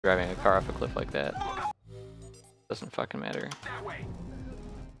Driving a car off a cliff like that. Doesn't fucking matter.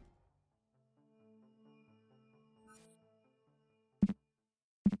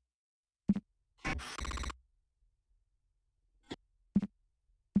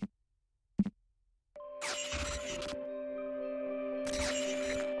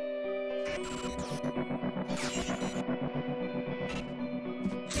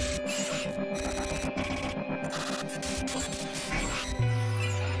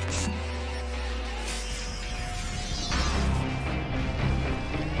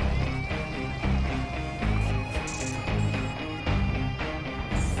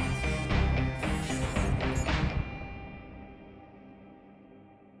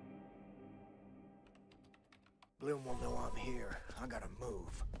 Bloom will know I'm here. I gotta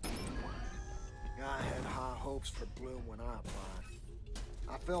move. I had high hopes for Bloom when I applied.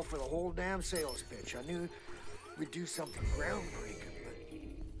 I fell for the whole damn sales pitch. I knew we'd do something groundbreaking,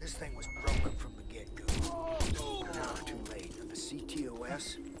 but this thing was broken from the get-go. Now it's too late, and the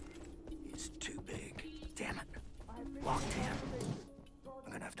CTOS is too big. Damn it. Locked in.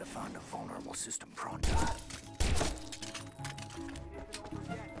 I'm gonna have to find a vulnerable system pronto.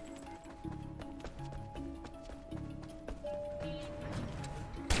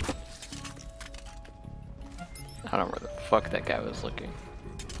 I don't know where the fuck that guy was looking.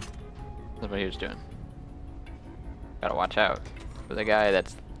 That's what he was doing. Gotta watch out for the guy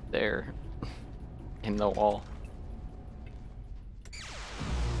that's there in the wall.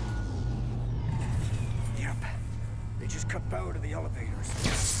 Yep. They just cut power to the elevators. I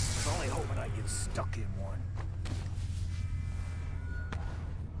was only hoping I'd get stuck in one.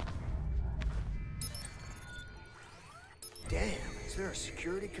 Damn, is there a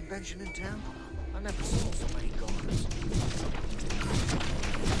security convention in town? I never saw so many guards.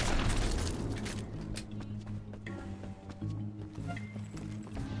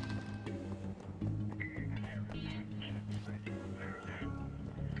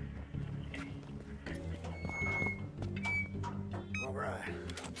 All right,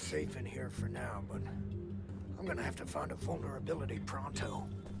 I'm safe in here for now, but I'm gonna have to find a vulnerability pronto.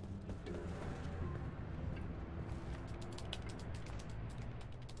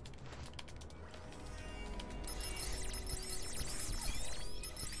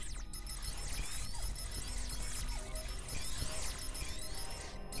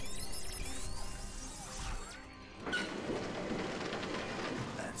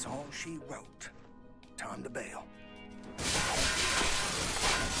 That's all she wrote. Time to bail.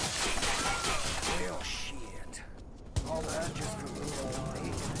 Well, shit. All that just for little old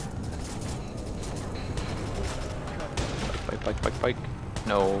me. Bike.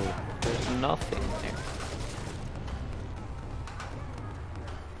 No, there's nothing there.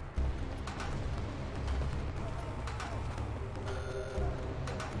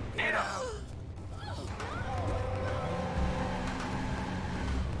 Get out!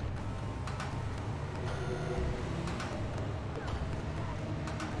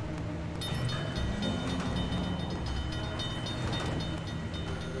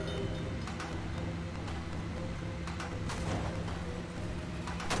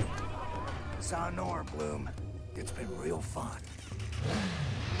 Sayonara, Bloom. It's been real fun.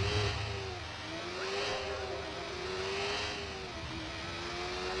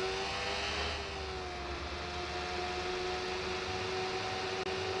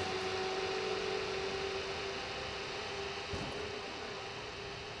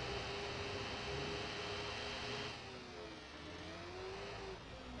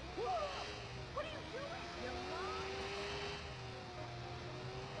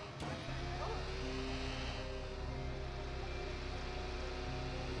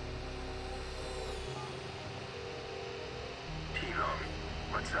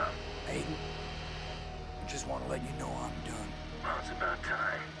 What's up? Aiden, I just want to let you know I'm done. Well, it's about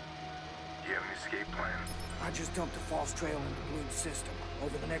time. Do you have an escape plan? I just dumped a false trail into Bloom's system.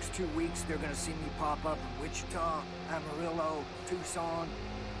 Over the next 2 weeks, they're gonna see me pop up in Wichita, Amarillo, Tucson.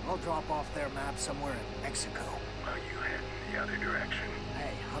 I'll drop off their map somewhere in Mexico. Well, you head in the other direction.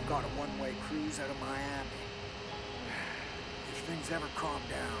 Hey, I've got a one-way cruise out of Miami. If things ever calm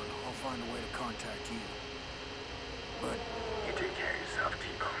down, I'll find a way to contact you. But You take care of yourself,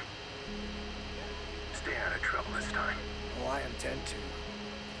 T-Bone. Stay out of trouble this time. oh, I intend to.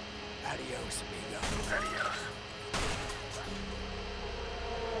 Adios, amigo. Adios.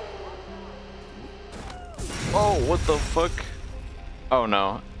 Oh, what the fuck? Oh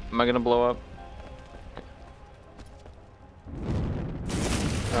no. Am I gonna blow up?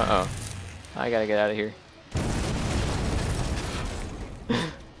 Uh-oh. I gotta get out of here.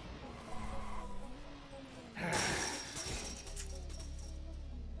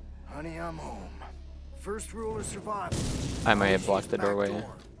 Honey, I'm home. First rule of survival. I may have blocked the Back doorway.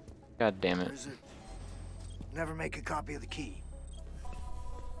 door. God damn it. Or is it never make a copy of the key?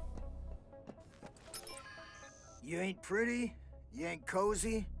 You ain't pretty, you ain't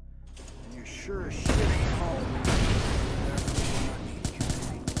cozy, and you're sure as shit ain't home.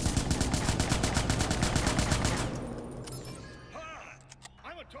 Ha!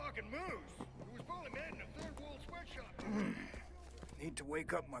 I'm a talking moose who was bully man in a third world sweatshop. Need to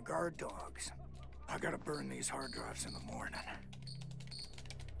wake up my guard dogs. I gotta burn these hard drives in the morning.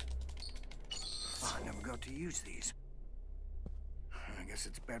 Oh, I never got to use these. I guess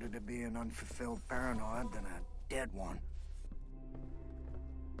it's better to be an unfulfilled paranoid than a dead one.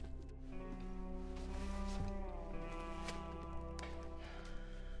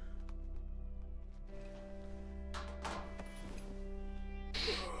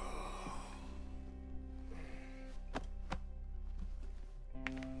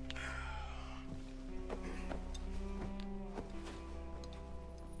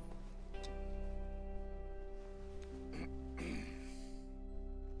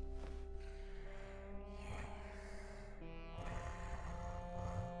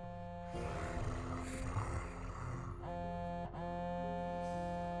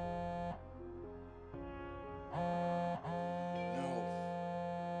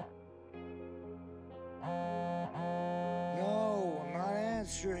 No, I'm not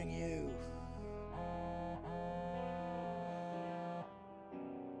answering you.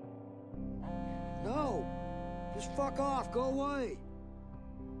 No, just fuck off, go away.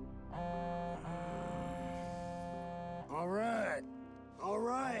 All right, all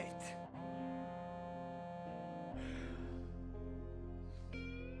right.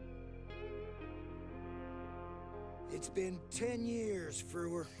 It's been 10 years,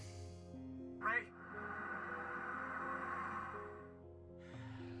 Frewer. Ray?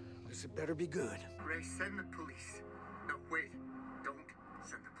 This had better be good. Ray, send the police. No, wait. Don't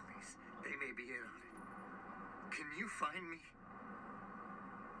send the police. They may be in on it. Can you find me?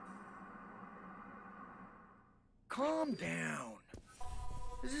 Calm down.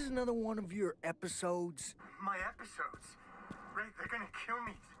 This is another one of your episodes. My episodes. Ray, they're gonna kill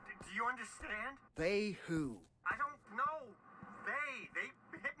me. Do you understand? They who? I don't know. They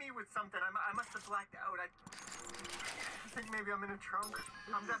hit me with something. I must have blacked out. I think maybe I'm in a trunk.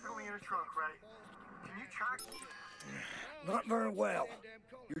 I'm definitely in a trunk, Ray. Can you track me? Not very well.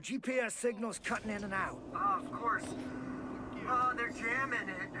 Your GPS signal's cutting in and out. Oh, of course. Oh, they're jamming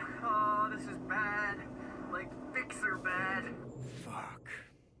it. Oh, this is bad. Like, fixer bad. Fuck.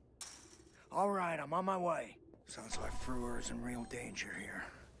 All right, I'm on my way. Sounds like Frewer is in real danger here.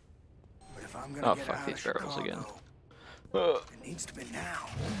 But if I'm gonna Oh get fuck out these of barrels Chicago, again. it needs to be now.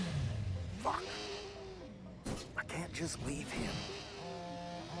 Fuck. I can't just leave him.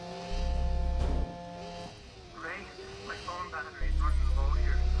 Ray, my phone battery's running low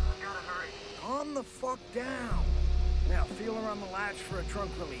here. I gotta hurry. Calm the fuck down. Now, feel around the latch for a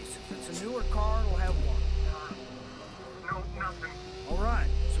trunk release. If it's a newer car, it'll have one. No, nothing. All right,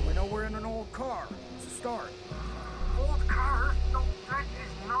 so we know we're in an old car. It's a start. Old car? No, that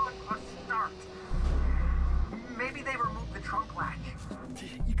is not a start. Maybe they removed the trunk latch.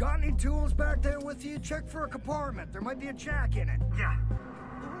 You got any tools back there with you? Check for a compartment. There might be a jack in it. Yeah.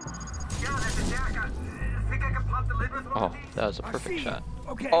 Yeah, there's a jack. I think I can pop the lid with one of Oh, these. that was a I perfect see. shot.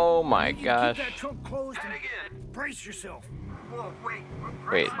 Okay. Oh my you gosh. Keep that trunk closed and brace yourself. Whoa, wait. Wait,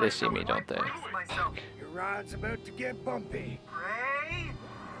 Brace they see myself. me, don't they? Brace myself. Your ride's about to get bumpy. Ray,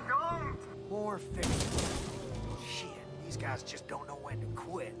 don't. More fixing. Shit, these guys just don't know when to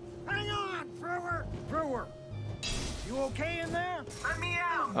quit. Hang on, Brewer! Brewer! You okay in there? Let me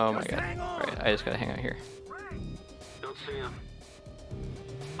out. Oh my Just god. hang on. Right, I just gotta hang out here. Ray. Don't see him.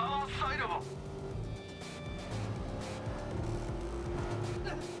 I'm on sight of him.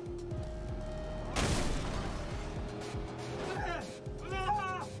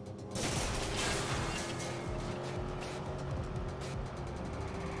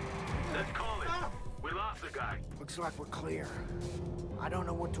 Let's call it. We lost the guy. Looks like we're clear. I don't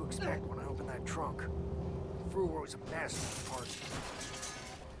know what to expect when I open that trunk. Brewer was a mess with parts.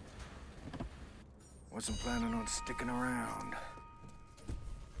 Wasn't planning on sticking around.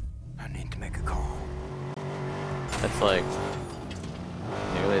 I need to make a call. That's like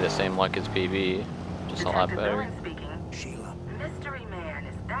nearly the same luck as PB, just a lot Detective better. Owen speaking. Sheila, Mystery Man,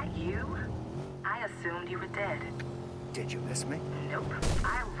 is that you? I assumed you were dead. did you miss me? Nope.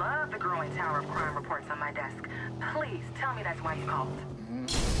 I love the growing tower of crime reports on my desk. Please tell me that's why you called.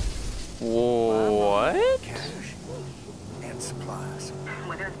 What? Cash and supplies.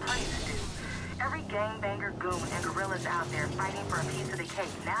 Well, there's plenty to do. Every gangbanger goon and gorilla's out there fighting for a piece of the cake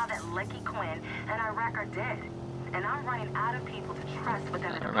now that Lucky Quinn and Iraq are dead. And I'm running out of people to trust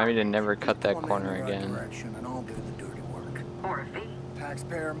within the Remind me to never cut that Point me corner in the right again. direction and I'll do the dirty work. Or a fee.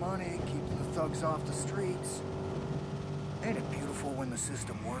 Taxpayer money, keeping the thugs off the streets. Ain't it beautiful when the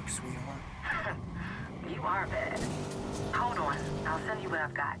system works, sweetheart? You are bad. Hold on. I'll send you what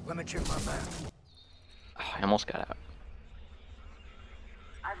I've got. Let me check my map. Oh, I almost got out.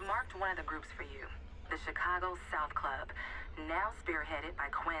 I've marked one of the groups for you. The Chicago South Club. Now spearheaded by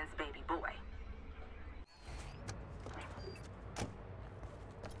Quinn's baby boy.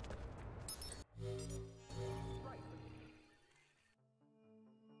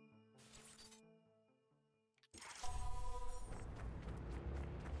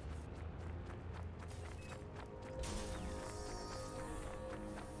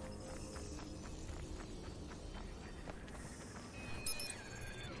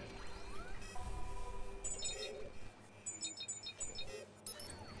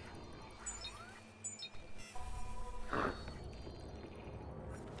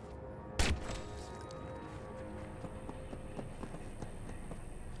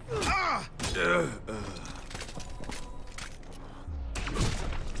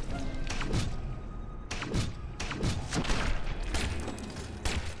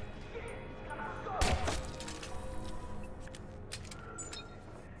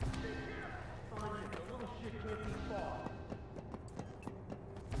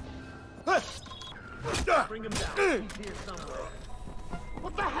 Bring him down. He's here somewhere.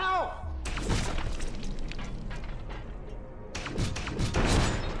 What the hell?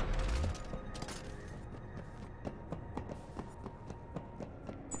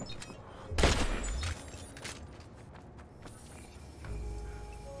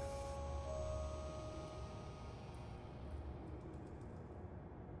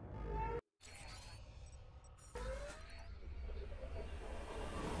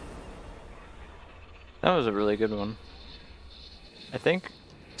 That was a really good one. I think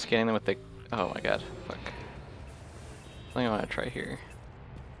scanning them with the... Oh my god, fuck. I think I want to try here.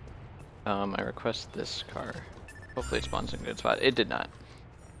 I request this car. Hopefully it spawns in a good spot. It did not.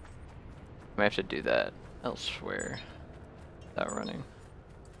 I might have to do that elsewhere without running.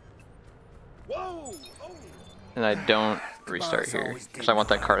 Whoa! Oh. And I don't restart here, because I want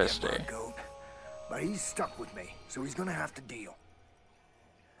that car to stay. But he's stuck with me, so he's gonna have to deal.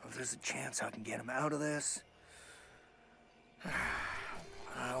 If there's a chance I can get him out of this,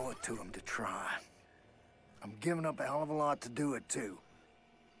 I owe it to him to try. I'm giving up a hell of a lot to do it, too.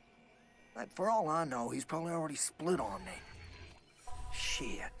 Like, for all I know, he's probably already split on me.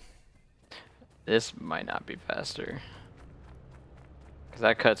 Shit. This might not be faster. Because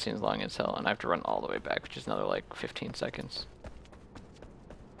that cutscene's long as hell, and I have to run all the way back, which is another, like, 15 seconds.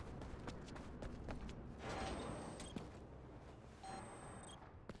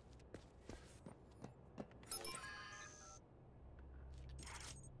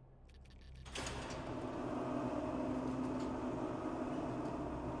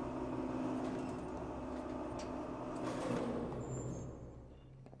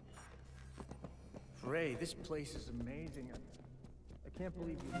 Ray, this place is amazing. I can't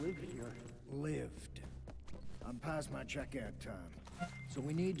believe you live here. Lived. I'm past my checkout time. So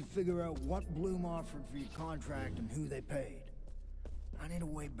we need to figure out what Bloom offered for your contract and who they paid. I need a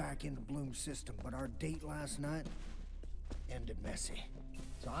way back into Bloom's system, but our date last night ended messy.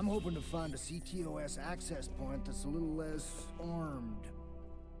 So I'm hoping to find a CTOS access point that's a little less armed.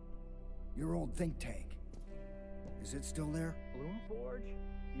 Your old think tank. Is it still there? Bloom Forge?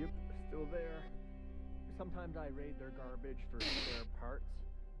 Yep, still there. Sometimes I raid their garbage for spare parts.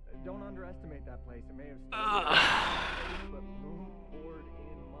 Don't underestimate that place. It may have started, but Bloom poured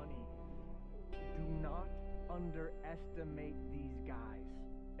in money. Do not underestimate these guys.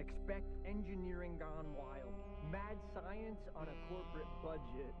 Expect engineering gone wild. Mad science on a corporate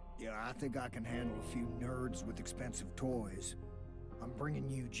budget. Yeah, I think I can handle a few nerds with expensive toys. I'm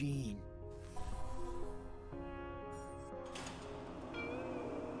bringing Eugene.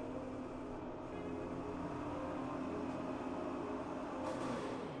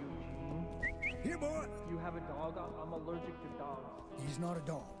 Here, boy. You have a dog? I'm allergic to dogs. He's not a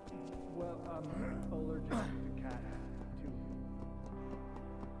dog. Well, I'm allergic to cats, too.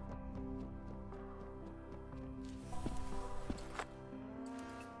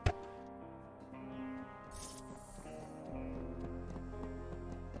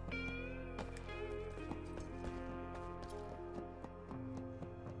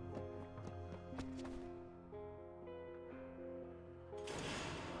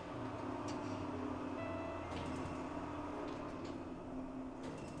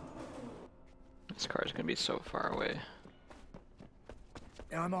 This car's gonna be so far away.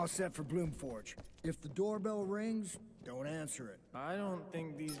 I'm all set for Bloomforge. If the doorbell rings, don't answer it. I don't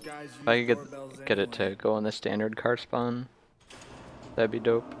think these guys use If I could doorbells get it anyway. to go on the standard car spawn, that'd be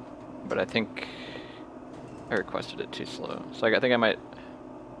dope. But I think I requested it too slow. So I think I might,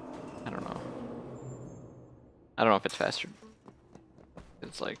 I don't know. I don't know if it's faster.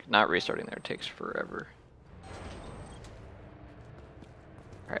 It's like not restarting there takes forever.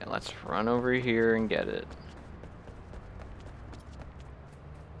 Alright, let's run over here and get it.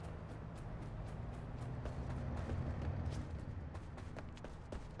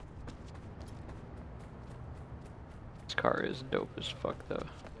 This car is dope as fuck though.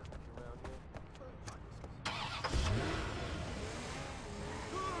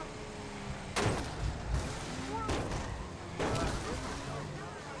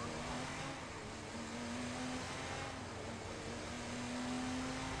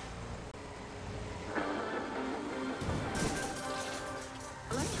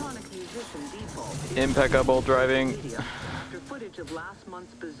 Electronic musician Default. Impeccable driving. After footage of last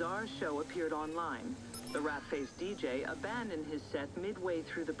month's bizarre show appeared online, the rat-faced DJ abandoned his set midway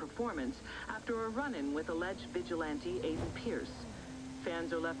through the performance after a run-in with alleged vigilante Aiden Pierce.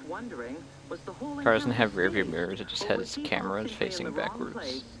 Fans are left wondering, was the whole Car doesn't have encounter rearview staged, mirrors, it just or was has Default cameras simply in facing the wrong backwards.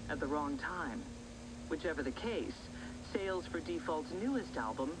 place at the wrong time? Whichever the case, sales for Default's newest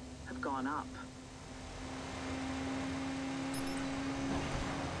album have gone up.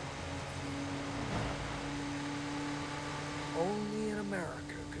 Only in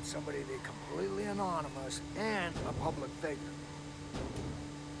America could somebody be completely anonymous and a public figure.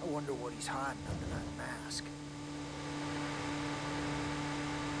 I wonder what he's hiding under that mask.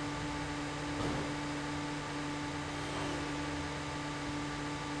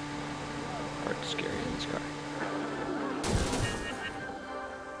 Hard scary in this car.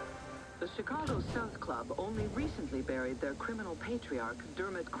 The Chicago South Club only recently buried their criminal patriarch,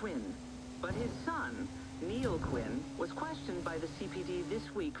 Dermot Quinn. But his son, Neil Quinn, was questioned by the CPD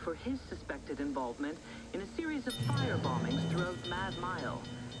this week for his suspected involvement in a series of fire bombings throughout Mad Mile.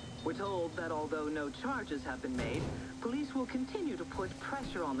 We're told that although no charges have been made, police will continue to put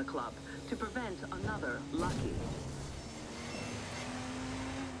pressure on the club to prevent another Lucky.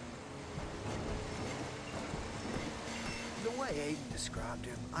 The way Aiden described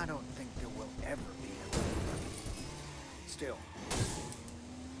him, I don't think there will ever be a Lucky. Still,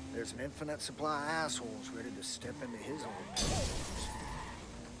 there's an infinite supply of assholes ready to step into his own shoes.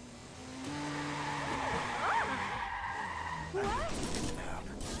 I need to get them out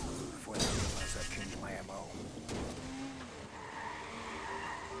before they realize I've changed my MO.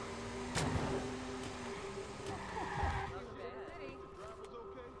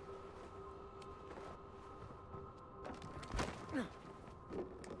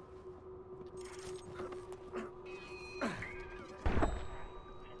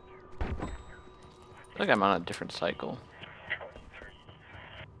 I think I'm on a different cycle.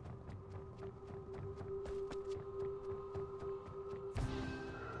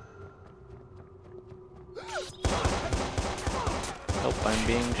 Help, I'm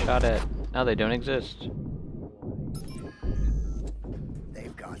being shot at. Now they don't exist.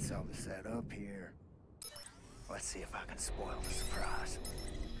 They've got something set up here. Let's see if I can spoil the surprise.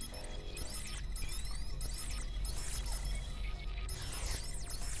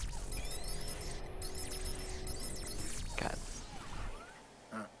 God.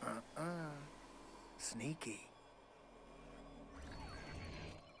 Sneaky.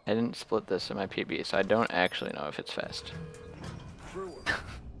 I didn't split this in my PB, so I don't actually know if it's fast. Brewer,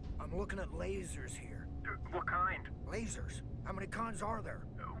 I'm looking at lasers here. What kind? Lasers? How many cons are there?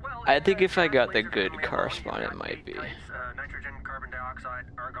 Well, I think if I got the laser good family car alone, you spawn, it got might eight be. types, nitrogen, carbon dioxide,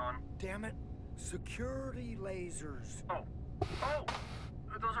 argon. Damn it. Security lasers. Oh,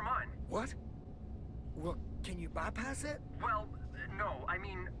 those are mine. What? Well, can you bypass it? Well, no. I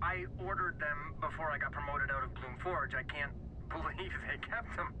mean, I ordered them before I got promoted out of Bloomforge. I can't believe they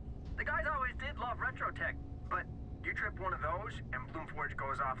kept them. The guys always did love retro tech, but you trip one of those, and Bloomforge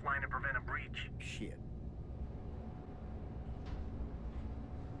goes offline to prevent a breach. Shit.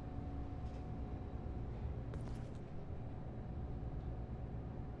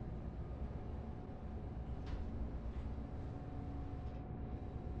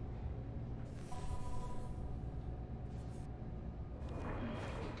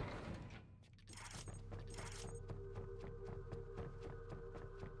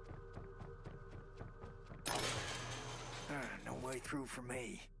 No way through for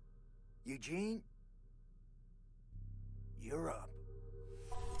me. Eugene? You're up.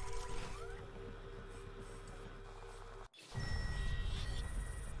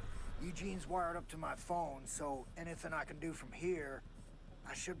 Eugene's wired up to my phone, so anything I can do from here,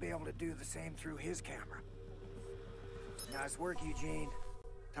 I should be able to do the same through his camera. Nice work, Eugene.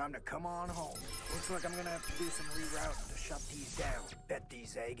 Time to come on home. Looks like I'm gonna have to do some rerouting to shut these down. Bet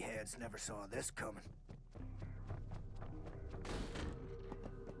these eggheads never saw this coming.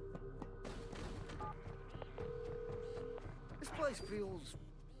 This place feels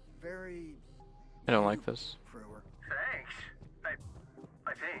very... I don't like this. Frewer. Thanks.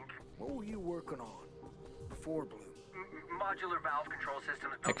 I think. What were you working on before Blue? Modular valve control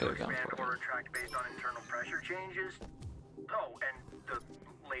systems I built to could've gone expand for it. or retract based on internal pressure changes. Oh, and the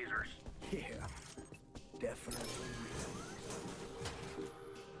lasers. Yeah, definitely.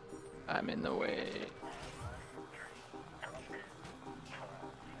 I'm in the way.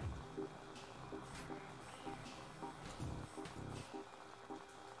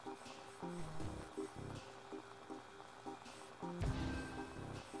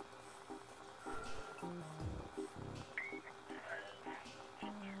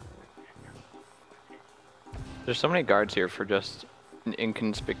 There's so many guards here for just an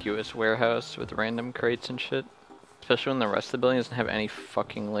inconspicuous warehouse with random crates and shit. Especially when the rest of the building doesn't have any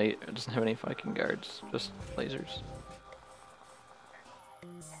fucking it doesn't have any fucking guards, just lasers.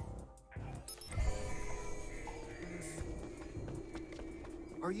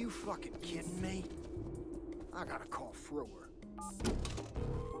 Are you fucking kidding me? I gotta call Frewer.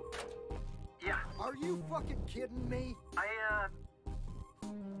 Yeah, Are you fucking kidding me?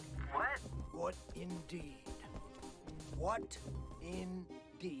 what? What indeed? What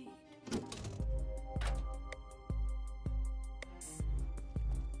indeed?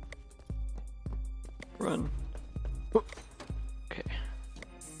 Run. Oh. Okay.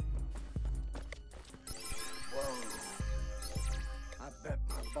 Whoa. I bet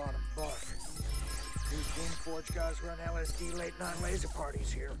my bottom buck. These Doomforge guys run LSD late night laser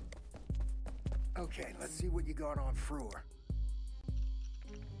parties here. Okay, let's see what you got on Frewer.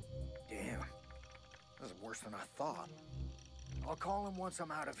 Damn. This is worse than I thought. I'll call him once I'm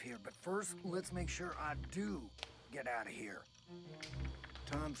out of here, but first, let's make sure I do get out of here.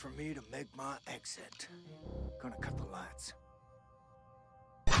 Time for me to make my exit. Gonna cut the lights.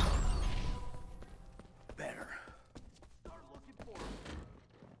 Better. Do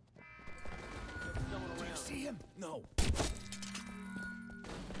you see him? No.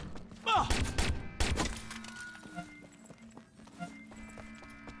 Ah!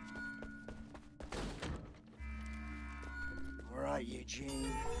 All right,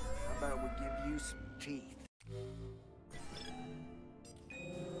 Eugene. How about we give you some teeth?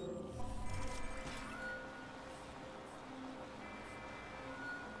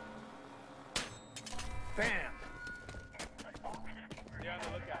 Bam! You're on the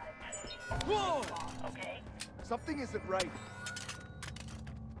lookout. Whoa! Okay. Something isn't right.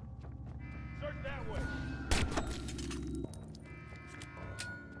 Search that way.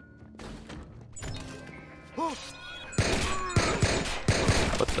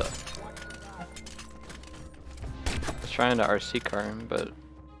 What the? I was trying to RC car him, but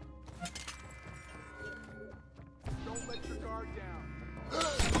Don't let your guard down.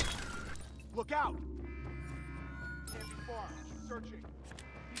 Look out! Can't be far. Keep searching.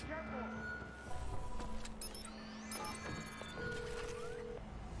 Be careful.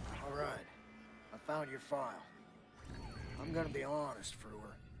 All right. I found your file. I'm gonna be honest,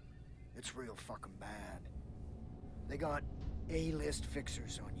 Frewer. It's real fucking bad. They got A-list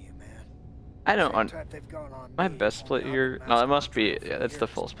fixers on you, man. I don't Same type they've got on my me, best split only here. I've been No, that master must be. control Yeah, for that's the years.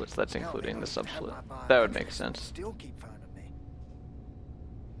 full splits. That's Hell, they including the don't sub even split. have my That would biometrics make and sense. Still keep finding me.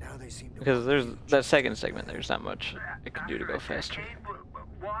 Now they seem to Because want there's you. that second segment. There's not much I can do to go faster.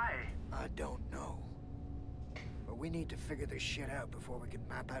 Why? I don't know. But we need to figure this shit out before we can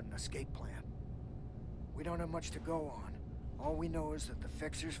map out an escape plan. We don't have much to go on. All we know is that the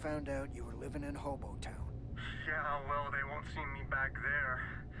fixers found out you were living in Hobo Town. Yeah, well, they won't see me back there.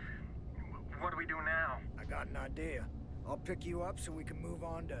 What do we do now? I got an idea. I'll pick you up so we can move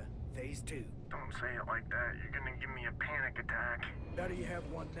on to phase 2. Don't say it like that. You're gonna give me a panic attack. Better you have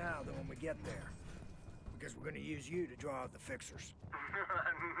one now than when we get there. Because we're gonna use you to draw out the fixers.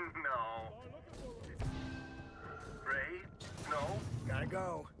 No. Ray? No? Gotta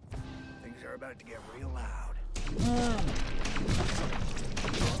go. Things are about to get real loud.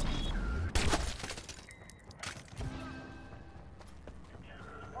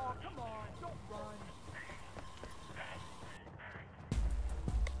 Oh, come on. Don't run.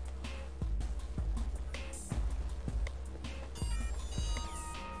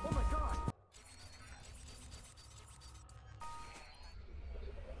 Oh my God.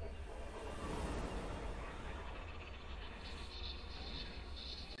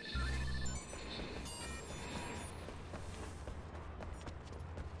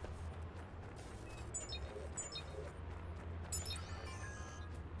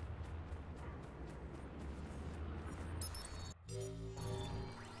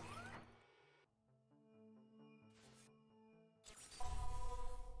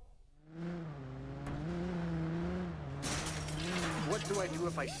 do I do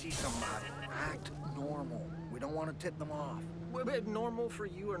if I see somebody? Act normal. We don't want to tip them off. But normal for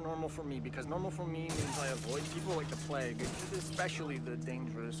you or normal for me? Because normal for me means I avoid people like the plague, especially the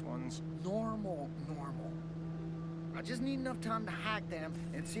dangerous ones. Normal. I just need enough time to hack them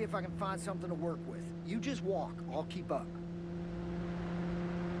and see if I can find something to work with. You just walk. I'll keep up.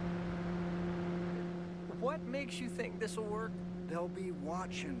 What makes you think this'll work? They'll be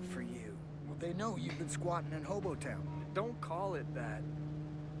watching for you. Well, they know you've been squatting in Hobotown. Don't call it that.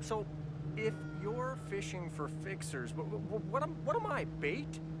 So, if you're fishing for fixers, what am I,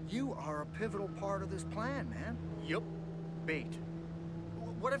 bait? You are a pivotal part of this plan, man. Yup, bait.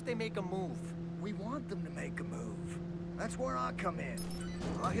 What if they make a move? We want them to make a move. That's where I come in.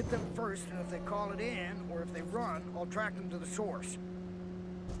 I'll hit them first, and if they call it in, or if they run, I'll track them to the source.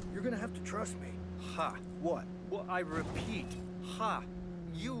 You're gonna have to trust me. Ha. What? Well, I repeat, ha.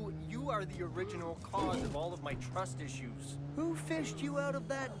 You are the original cause of all of my trust issues. Who fished you out of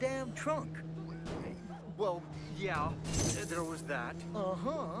that damn trunk? Well, yeah, there was that.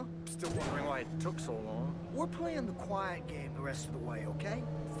 Uh-huh. Still wondering why it took so long. We're playing the quiet game the rest of the way, okay?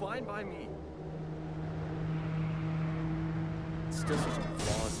 Fine by me. Still see some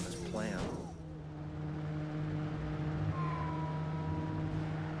flaws in this plan.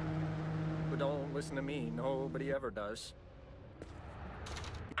 But don't listen to me. Nobody ever does.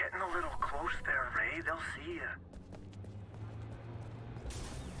 Getting a little close there, Ray. They'll see you.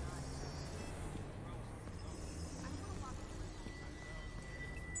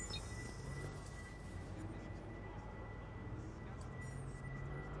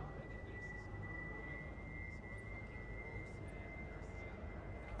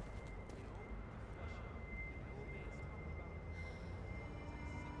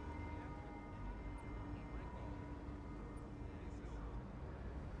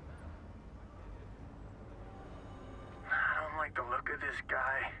 The look of this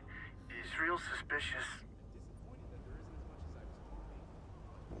guy is real suspicious.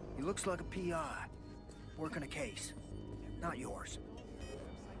 He looks like a PI. Working a case. Not yours.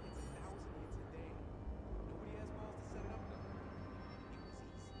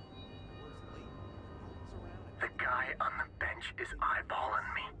 The guy on the bench is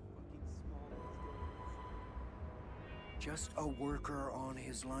eyeballing me. Just a worker on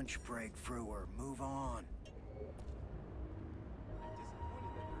his lunch break, Frewer. Move on.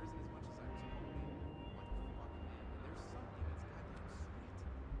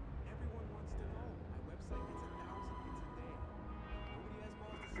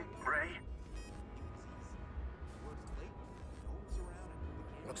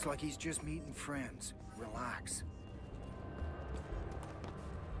 Looks like he's just meeting friends. Relax.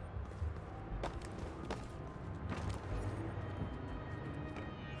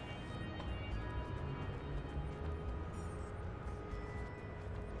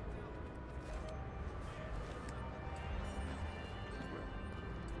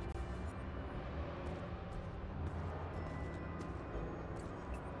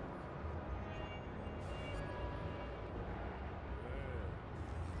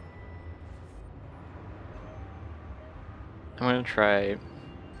 I'm gonna try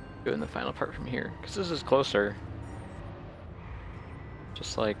doing the final part from here, because this is closer.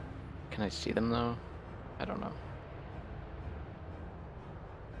 Just like, can I see them though? I don't know.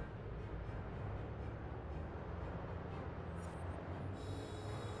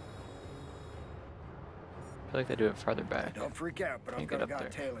 I feel like they do it farther back. Don't freak out, but I've got a guy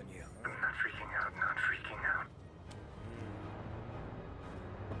tailing you. I'm not freaking out, not freaking out.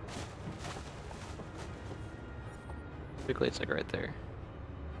 Typically it's like right there.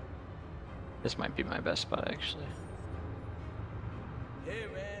 This might be my best spot actually. Hey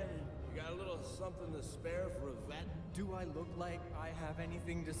man, you got a little something to spare for a vet? Do I look like I have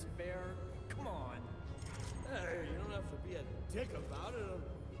anything to spare? Come on. Hey, you don't have to be a dick about it. I'm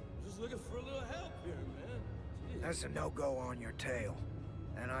just looking for a little help here, man. Jeez. That's a no-go on your tail.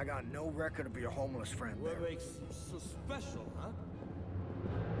 And I got no record of your homeless friend there. What makes you so special, huh?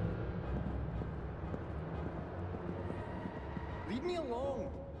 Leave me alone.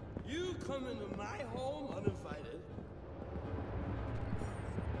 You come into my home uninvited.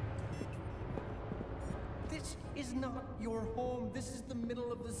 This is not your home. This is the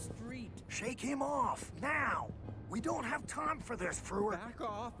middle of the street. Shake him off, now! We don't have time for this, Frewer. Back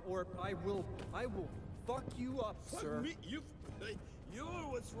off, or I will fuck you up, Fuck sir. me, you're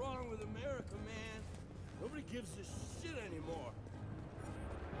what's wrong with America, man. Nobody gives a shit anymore.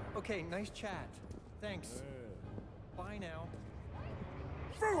 Okay, nice chat. Thanks. Bye now.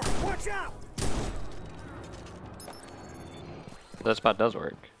 Frewer, watch out! That spot does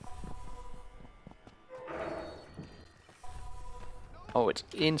work. Oh, it's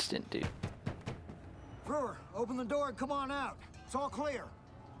instant, dude. Brewer, open the door and come on out. It's all clear.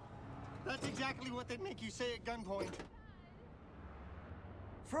 That's exactly what they'd make you say at gunpoint.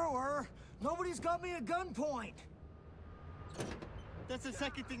 Brewer, nobody's got me at gunpoint. That's the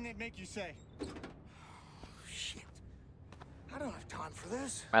second thing they'd make you say. Shit. I don't have time for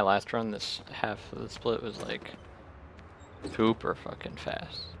this. My last run, this half of the split was like super fucking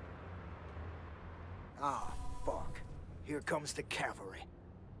fast. Ah, fuck. Here comes the cavalry.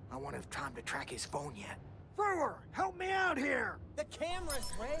 I won't have time to track his phone yet. Brewer, help me out here! The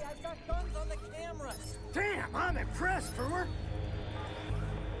cameras, Ray. I've got guns on the cameras. Damn, I'm impressed, Brewer.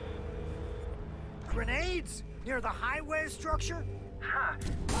 Grenades? Near the highway structure? Huh. Yeah.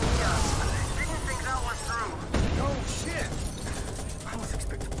 Didn't think that was through. Oh, shit. I was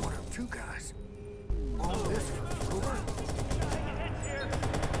expecting one or two guys. All this for Brewer?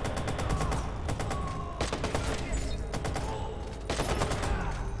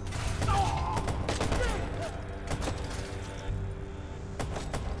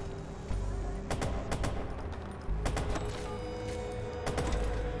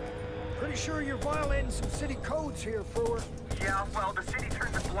 Pretty sure you're violating some city codes here, Brewer. Yeah, well, the city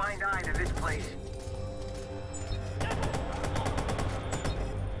turns a blind eye to this place.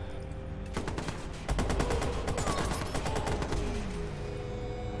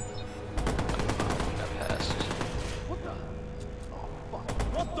 Got passed. What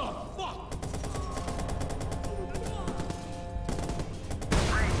the fuck?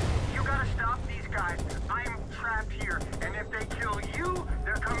 Ray, you gotta stop these guys. I'm trapped here, and if they kill you,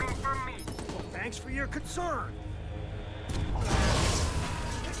 they're coming for me. Well, thanks for your concern.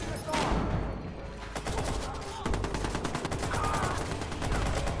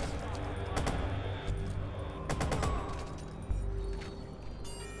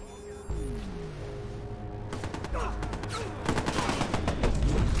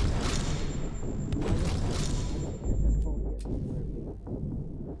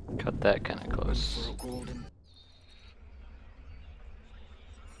 Cut that kind of close. Golden.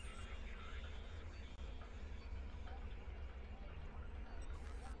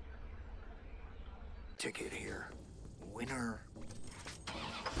 Ticket here. Winner. I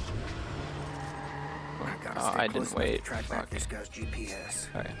gotta stay I close didn't enough to wait. track Fuck. back this guy's GPS.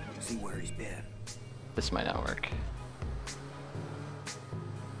 Alright. See where he's been. This might not work.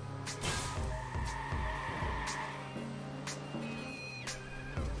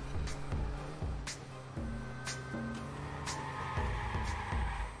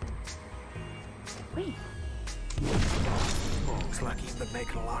 Looks like he's been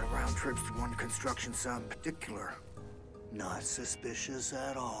making a lot of round trips to one construction site in particular. Not suspicious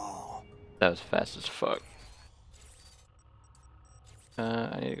at all. That was fast as fuck.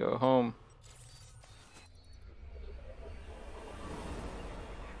 I need to go home.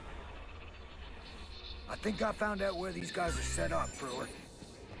 I think I found out where these guys are set up, Brewer.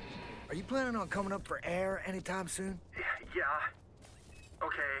 Are you planning on coming up for air anytime soon? Yeah.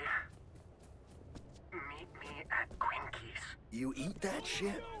 Okay. Meet me at Quinky's. You eat that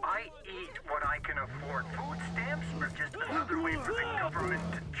shit? I eat what I can afford. Food stamps are just another way for the government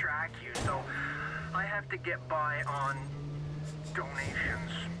to track you, so I have to get by on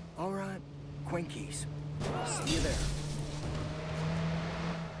donations. All right, Quinkies. I'll see you there.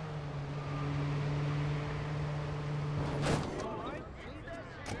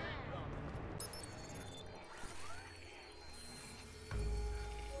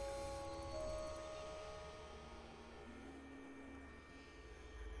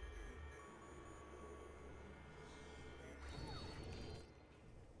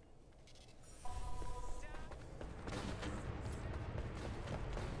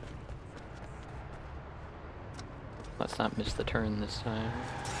 Let's not miss the turn this time.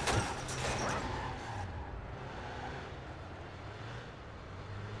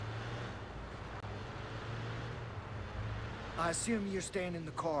 I assume you're staying in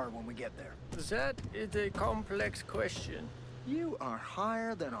the car when we get there. That is a complex question. You are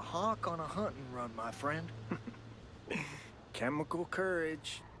higher than a hawk on a hunting run, my friend. Chemical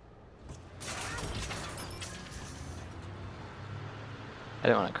courage. I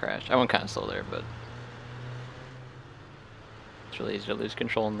didn't want to crash. I went kind of slow there, but it's really easy to lose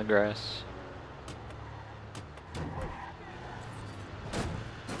control in the grass.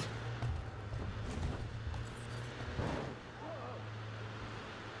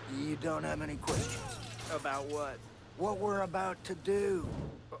 You don't have any questions? About what? What we're about to do.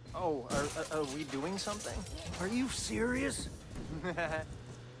 Oh, are we doing something? Are you serious?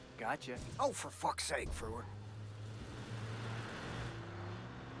 Gotcha. Oh, for fuck's sake, Brewer.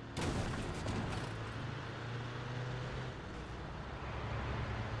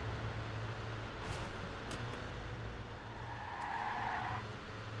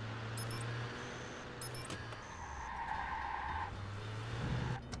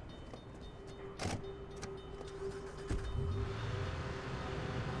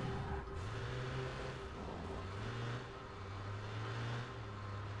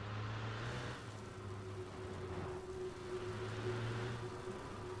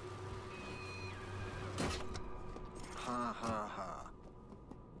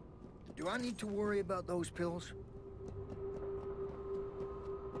 I need to worry about those pills?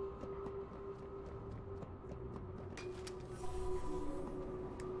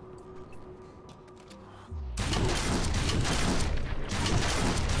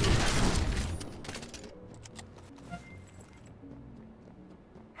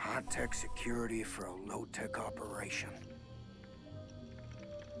 High-tech security for a low-tech operation.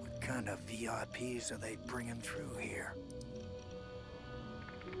 What kind of VIPs are they bringing through here?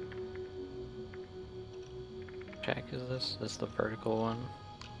 Check, is this? This the vertical one?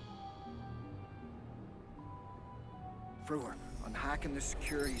 Frewer, unhacking the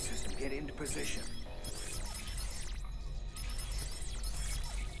security system. Get into position.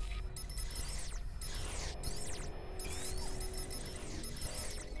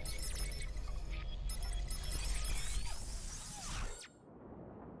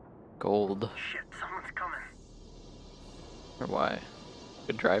 Gold. Shit, someone's coming. Or why?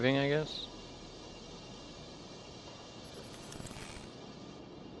 Good driving, I guess?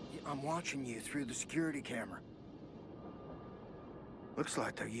 I'm watching you through the security camera. Looks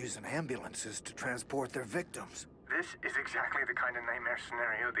like they're using ambulances to transport their victims. This is exactly the kind of nightmare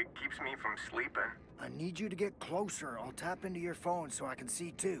scenario that keeps me from sleeping. I need you to get closer. I'll tap into your phone so I can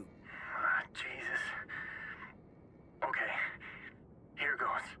see too. Ah, Jesus. Okay, here goes.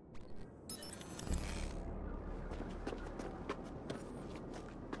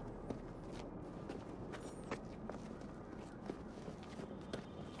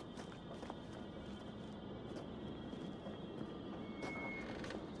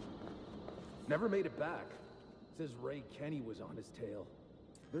 Never made it back. Says Ray Kenny was on his tail.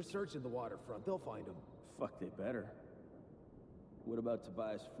 They're searching the waterfront. They'll find him. Fuck, they better. What about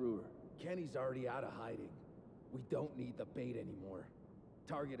Tobias Frewer? Kenny's already out of hiding. We don't need the bait anymore.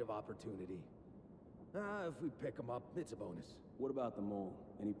 Target of opportunity. If we pick him up, it's a bonus. What about the mole?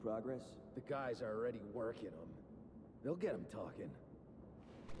 Any progress? The guys are already working him. They'll get him talking.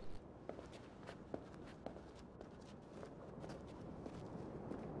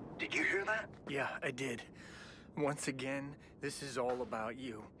 Did you hear that? Yeah, I did. Once again, this is all about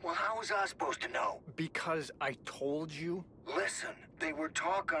you. Well, how was I supposed to know? Because I told you? Listen, they were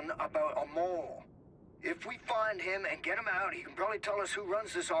talking about a mole. If we find him and get him out, he can probably tell us who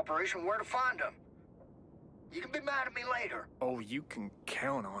runs this operation, where to find him. You can be mad at me later. Oh, you can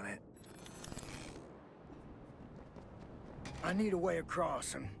count on it. I need a way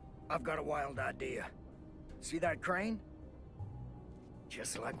across, and I've got a wild idea. See that crane?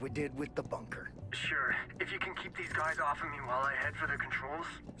 Just like we did with the bunker. Sure, if you can keep these guys off of me while I head for the controls.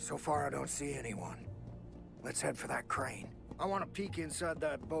 So far, I don't see anyone. Let's head for that crane. I want to peek inside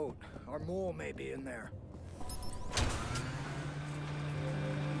that boat. Our mole may be in there.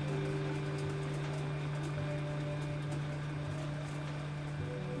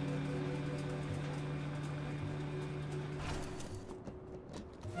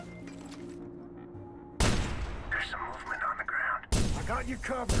 There's some movement on the ground. I got you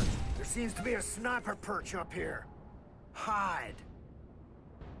covered. There seems to be a sniper perch up here. Hide.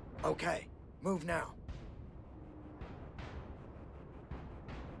 Okay, move now.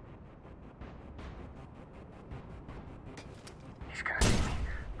 He's gonna see me.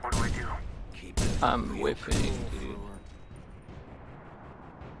 What do I do? Keep it I'm real whiffing, cool, dude. Frewer.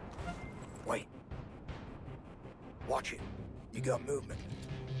 Wait. Watch it. You got movement.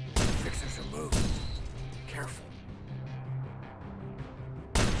 Fixers are moving. Careful.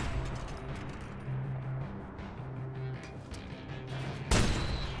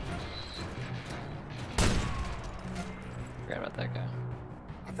 Forgot about that guy.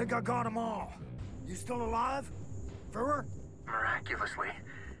 I think I got them all. You still alive? Frewer? Miraculously.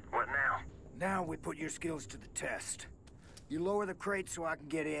 What now? Now we put your skills to the test. You lower the crate so I can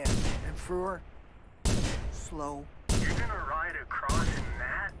get in. And Frewer, slow. You're gonna ride across in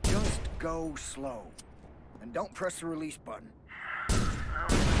that? Just go slow. And don't press the release button. I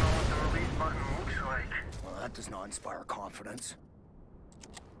don't even know what the release button looks like. Well, that does not inspire confidence.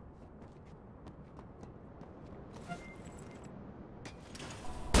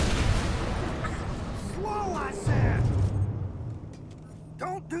 Slow, I said!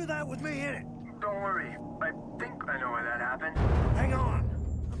 Don't do that with me in it. Don't worry. I think I know why that happened. Hang on.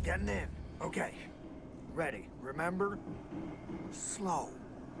 I'm getting in. Okay. Ready. Remember? Slow.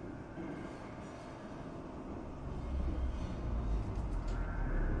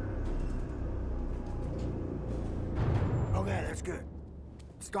 Okay, that's good.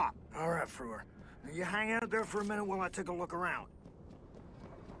 Stop. All right, Frewer. Now you hang out there for a minute while I take a look around.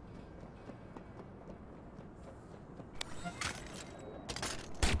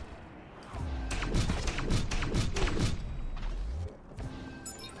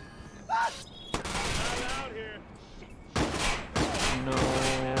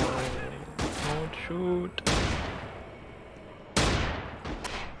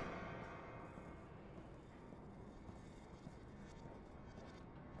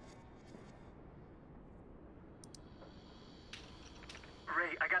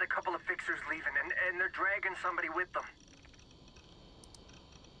 couple of fixers leaving, and they're dragging somebody with them.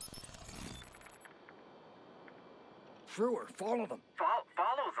 Through her, follow them.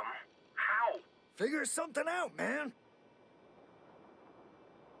 Follow them? How? Figure something out, man.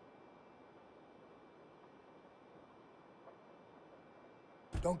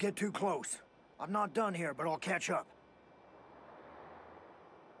 Don't get too close. I'm not done here, but I'll catch up.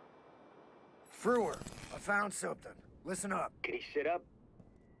 Frewer, I found something. Listen up. Can he sit up?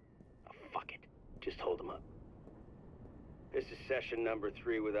 Oh, fuck it. Just hold him up. This is session number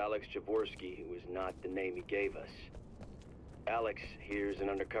 3 with Alex Jaworski, who is not the name he gave us. Alex here's an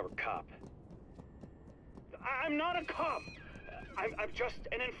undercover cop. I'm not a cop. I'm just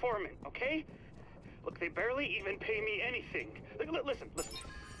an informant, okay? Look, they barely even pay me anything. Listen.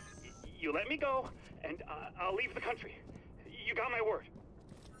 You let me go, and I'll leave the country. You got my word.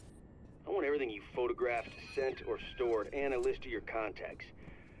 I want everything you photographed, sent, or stored, and a list of your contacts.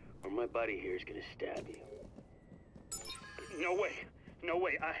 Or my buddy here is gonna stab you. No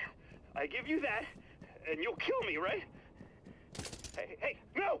way. I give you that, and you'll kill me, right? Hey,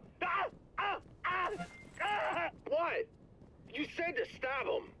 no! What? You said to stab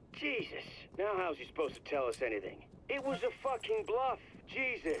him. Jesus. Now how's he supposed to tell us anything? It was a fucking bluff.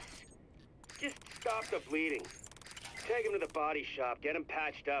 Jesus. Just stop the bleeding. Take him to the body shop. Get him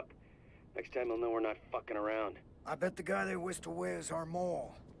patched up. Next time he'll know we're not fucking around. I bet the guy they whisked away is our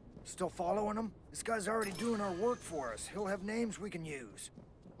mole. Still following him? This guy's already doing our work for us. He'll have names we can use.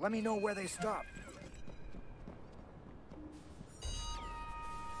 Let me know where they stop.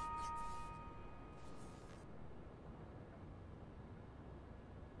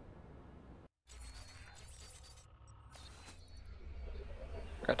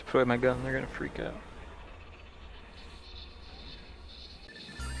 Forgot to put away my gun, they're gonna freak out.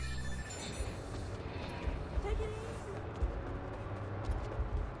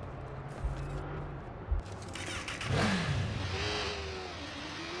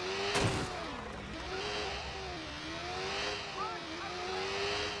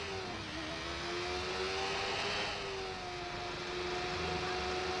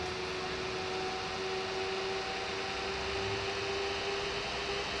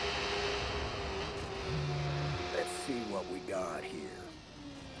 See what we got here.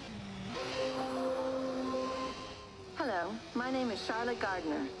 Hello, my name is Charlotte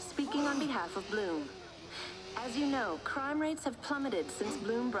Gardner, speaking on behalf of Bloom. As you know, crime rates have plummeted since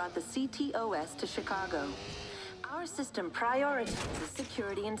Bloom brought the CTOS to Chicago. Our system prioritizes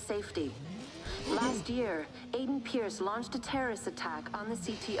security and safety. Last year, Aiden Pierce launched a terrorist attack on the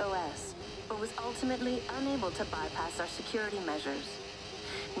CTOS, but was ultimately unable to bypass our security measures.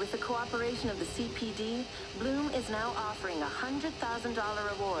 With the cooperation of the CPD, Bloom is now offering a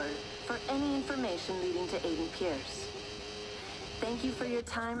 $100,000 reward for any information leading to Aiden Pierce. Thank you for your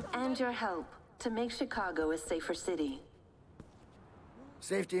time and your help to make Chicago a safer city.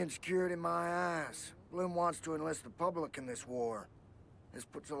 Safety and security in my eyes. Bloom wants to enlist the public in this war. This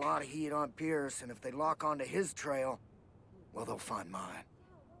puts a lot of heat on Pierce, and if they lock onto his trail, well, they'll find mine.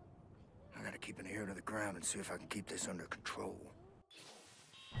 I gotta keep an ear to the ground and see if I can keep this under control.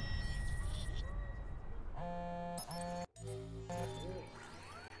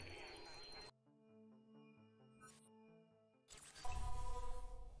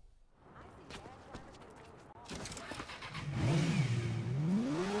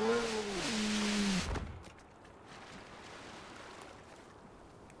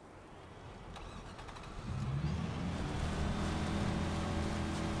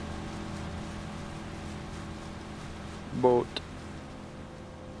 Boat.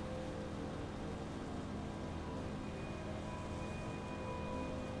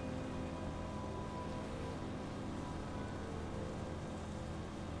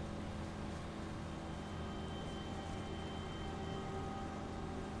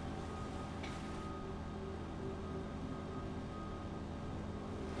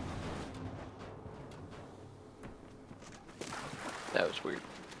 That was weird.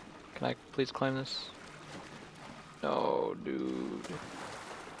 Can I please climb this? No, dude.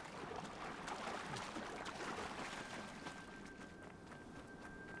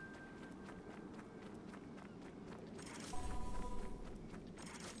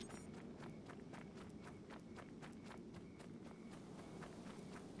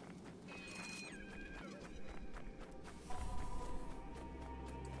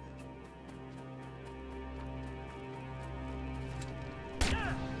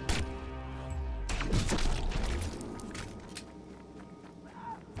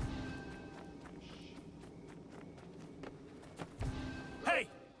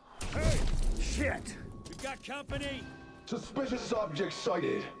 Shit! We got company! Suspicious object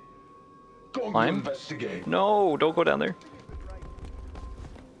sighted. Climb? Investigate. No, don't go down there.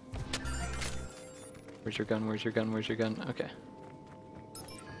 Where's your gun? Where's your gun? Where's your gun? Okay.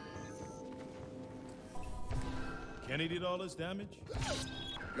 Kenny did all this damage?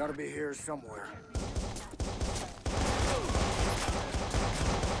 Gotta be here somewhere.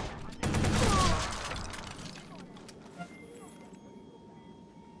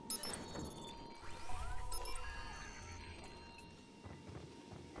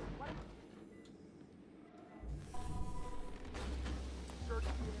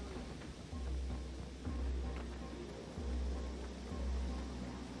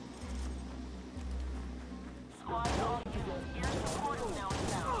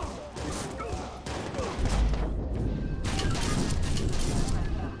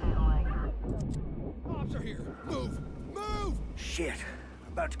 Shit.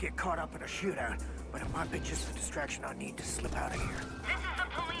 About to get caught up in a shootout, but it might be just the distraction I need to slip out of here. This is the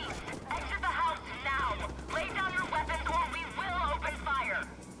police. Exit the house now. Lay down your weapons or we will open fire.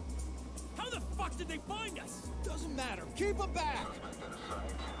 How the fuck did they find us? Doesn't matter. Keep them back.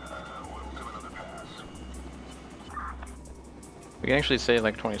 We can actually save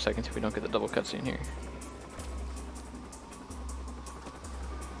like 20 seconds if we don't get the double cutscene here.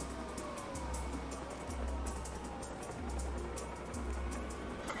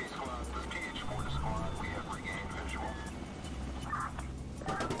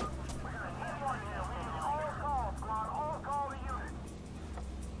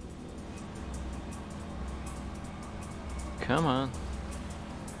 Come on.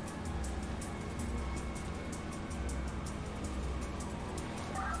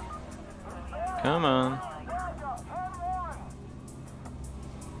 Come on.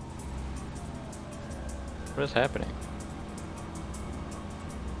 What is happening?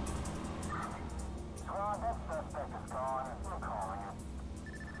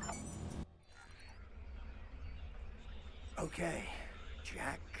 Okay,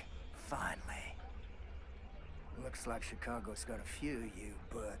 Jack, finally. Looks like Chicago's got a few of you,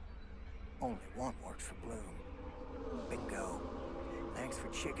 but only one works for Bloom. Bingo. Thanks for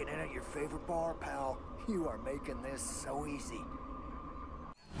checking in at your favorite bar, pal. You are making this so easy.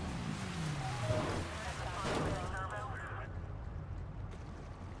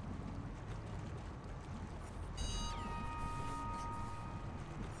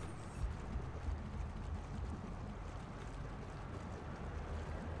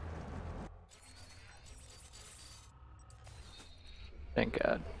 Thank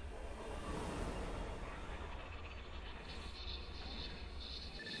God.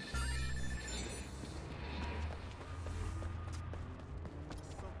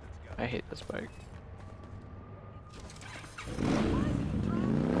 I hate this bike.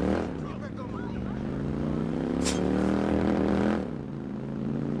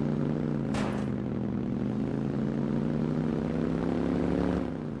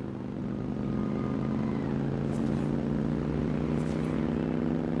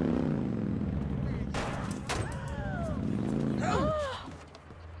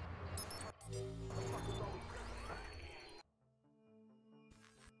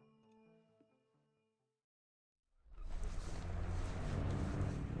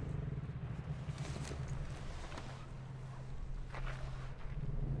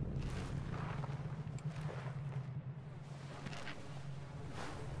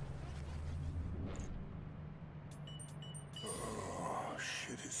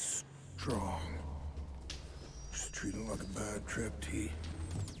 Strong. Just treating like a bad trip, T.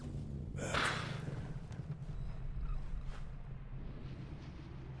 Bad.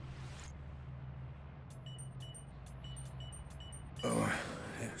 Oh,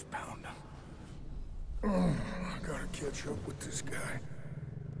 here's pounding. Oh, I gotta catch up with this guy.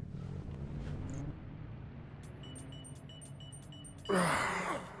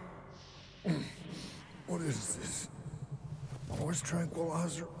 What is this? Horse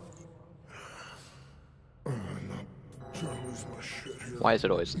tranquilizer? I'm not trying to lose my shit here. Why is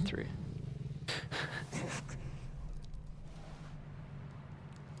it always in 3?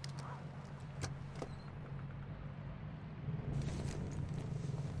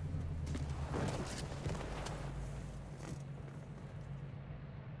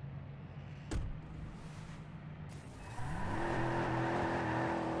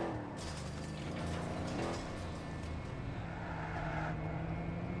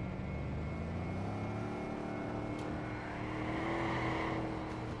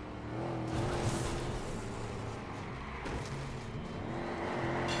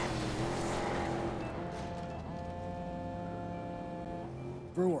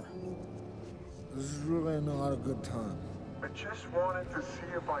 Brewer, this is really not a good time. I just wanted to see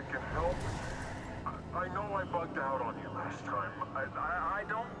if I can help. I know I bugged out on you last time. I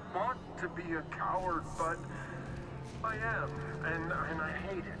don't want to be a coward, but I am, and I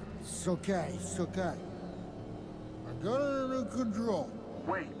hate it. It's okay, it's okay. I got it under control.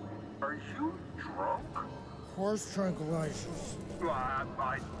 Wait, are you drunk? Horse tranquilizers.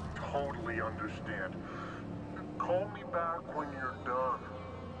 I totally understand. Call me back when you're done.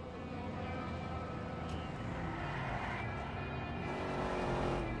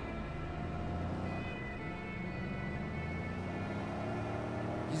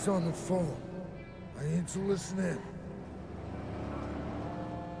 He's on the phone. I need to listen in.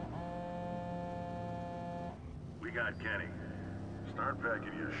 We got Kenny. Start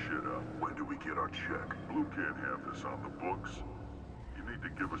packing your shit up. When do we get our check? Blue can't have this on the books. You need to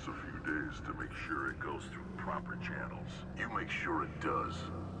give us a few days to make sure it goes through proper channels. You make sure it does.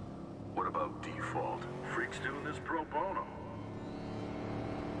 What about default? Freak's doing this pro bono.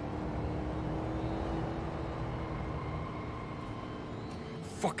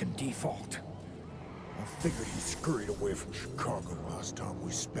 Fucking default. I figured he scurried away from Chicago last time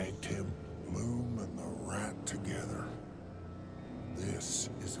we spanked him. Bloom and the Rat together. This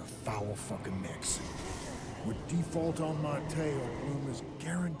is a foul fucking mix. With default on my tail, Bloom is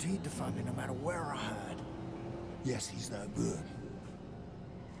guaranteed to find me no matter where I hide. Yes, he's that good.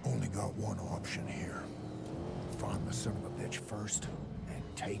 Only got one option here. Find the son of a bitch first, and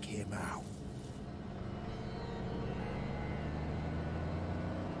take him out.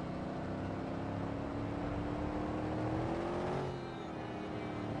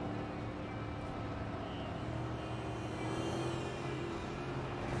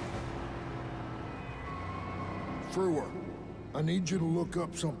 Frewer, I need you to look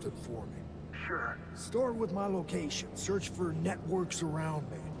up something for me. Sure. Start with my location. Search for networks around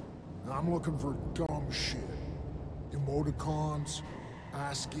me. I'm looking for dumb shit. Emoticons,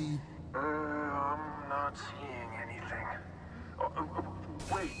 ASCII. I'm not seeing anything.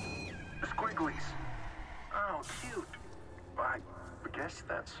 Wait, squigglies. Oh, cute. I guess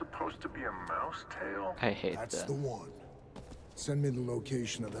that's supposed to be a mouse tail? I hate that. That's that. the one. Send me the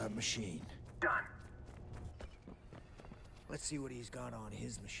location of that machine. Done. Let's see what he's got on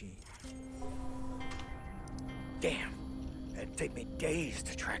his machine. Damn. It'd take me days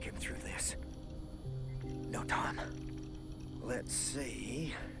to track him through this. No time. Let's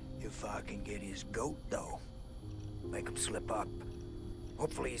see if I can get his goat, though. Make him slip up.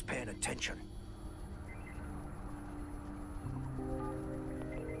 Hopefully he's paying attention.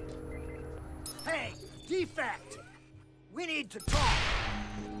 Hey, Defect! We need to talk.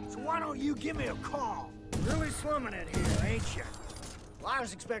 So why don't you give me a call? Really slumming it here, ain't you? Well, I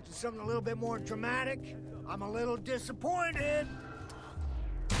was expecting something a little bit more dramatic. I'm a little disappointed.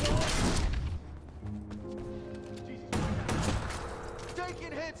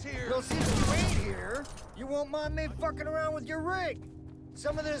 Taking hits here. Well, since you ain't here, you won't mind me fucking around with your rig.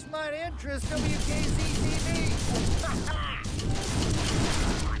 Some of this might interest WKZ-TV.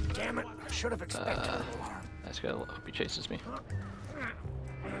 Damn it, I should have expected a little harm. That's good. I hope he chases me.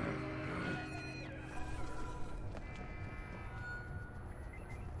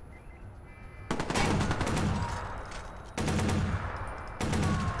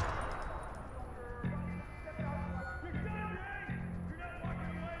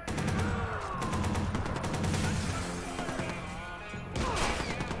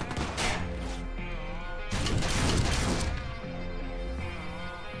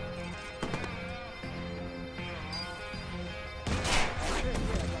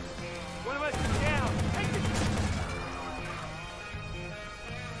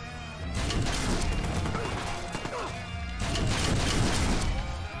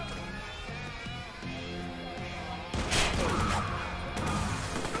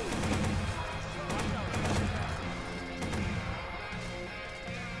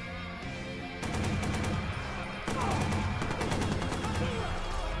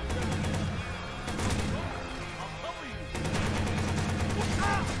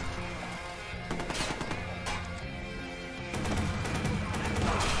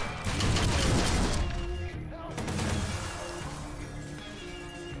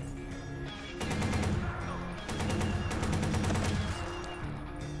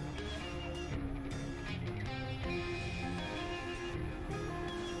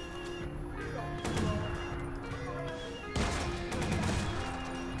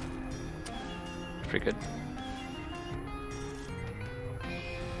 Pretty good.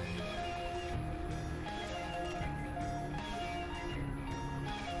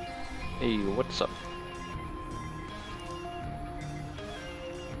 Hey, what's up?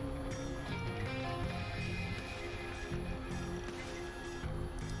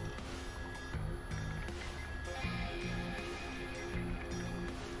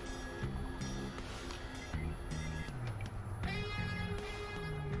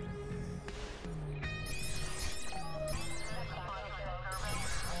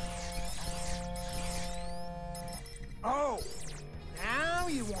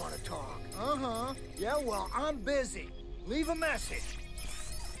 huh? Yeah, well, I'm busy. Leave a message.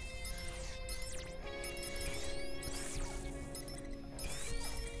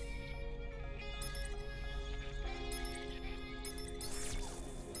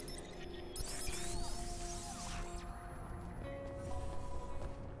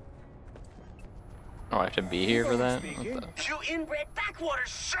 Oh, I have to be here for that? What the? You inbred backwater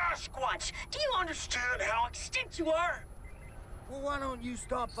Sasquatch! Do you understand how extinct you are? Well, why don't you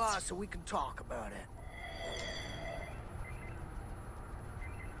stop by so we can talk about it?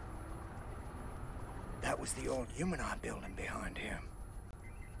 That was the old humanoid building behind him.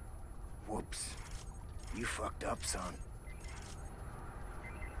 Whoops. You fucked up, son.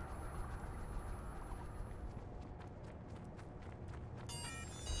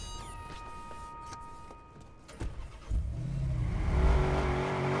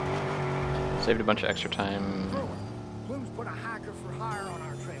 Saved a bunch of extra time. Bloom's put a hacker for hire on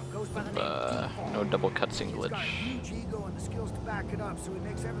our trail. Goes by the name No double cutscene He's got a glitch. huge ego and the skills to back it up, so he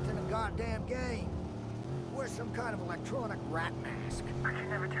makes everything a goddamn game. Wears some kind of electronic rat mask. I can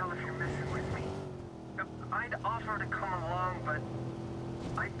never tell if you're messing with me. I'd offer to come along,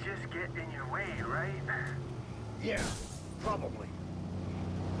 but I'd just get in your way, right? Yeah, probably.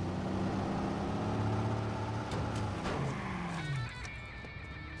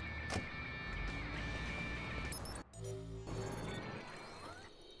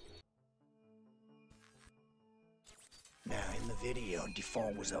 Now, in the video,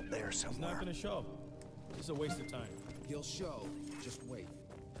 Default was up there He's somewhere. not gonna show. It's a waste of time. He'll show. Just wait.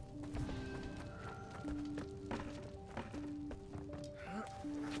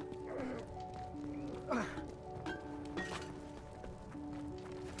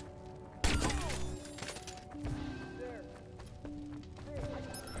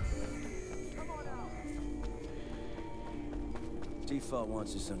 Default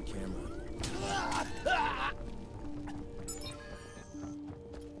wants us on camera.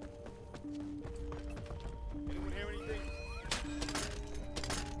 Anyone hear anything?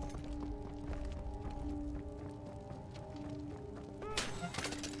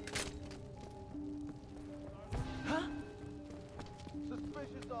 Huh?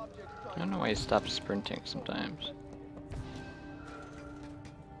 Suspicious object. I don't know why he stops sprinting sometimes.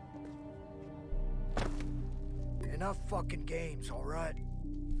 Enough fucking games, all right?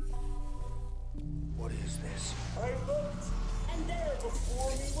 What is this? I looked, and there before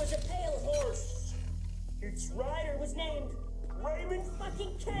me was a pale horse. Its rider was named Raymond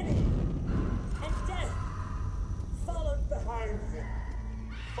fucking Kenny. And death followed behind him.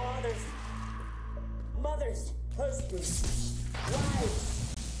 Fathers, mothers, husbands,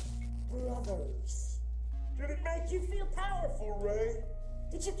 wives, brothers. Did it make you feel powerful, Ray?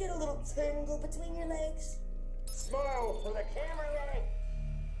 Did you get a little tingle between your legs? Smile for the camera, Ray.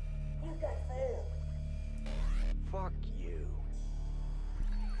 You got failed. Fuck you.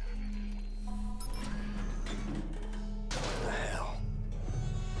 What the hell?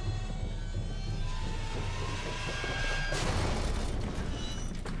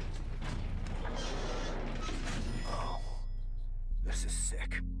 Oh, this is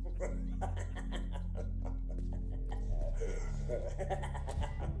sick.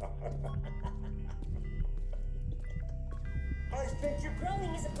 I think you're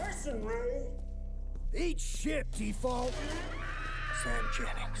growing as a person, Ray. Eat shit, Default. Sam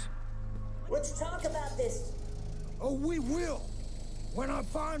Jennings. Let's talk about this. Oh, we will. When I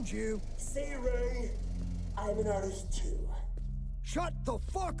find you. See, Ray, I'm an artist too. Shut the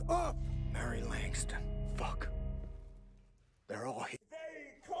fuck up, Mary Langston. Fuck. They're all here.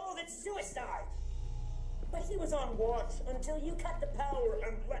 They called it suicide. But he was on watch until you cut the power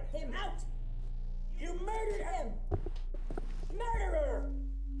and let him out. You murdered him. Murderer!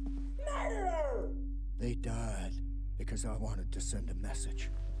 Murderer! They died because I wanted to send a message.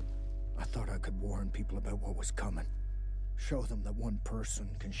 I thought I could warn people about what was coming. Show them that one person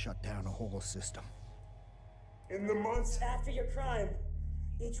can shut down a whole system. In the months after your crime,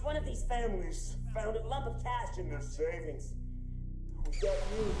 each one of these families found a lump of cash in their savings. Was that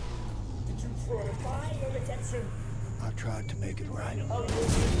you? Did you try to buy your redemption? I tried to make it right. Oh,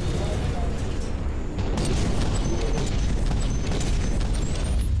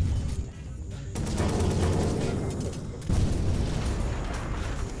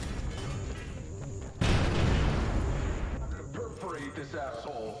 Perforate this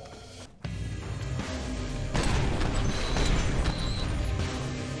asshole.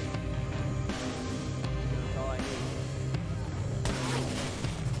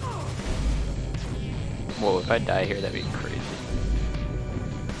 Whoa, if I die here, that'd be crazy.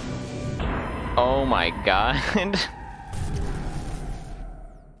 Oh my god.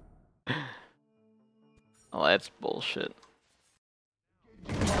 Oh, that's bullshit.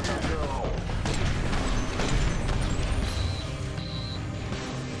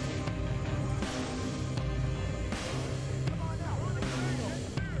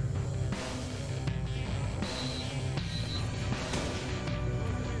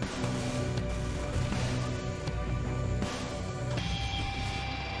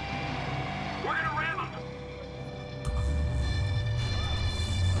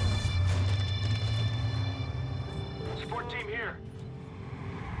 Support team here.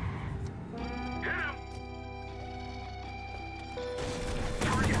 Hit him!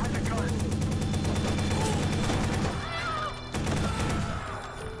 Target has a gun.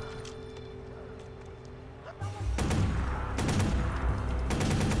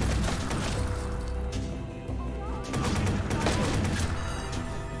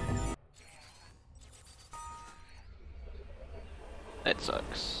 That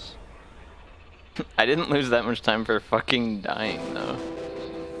sucks. I didn't lose that much time for fucking dying though.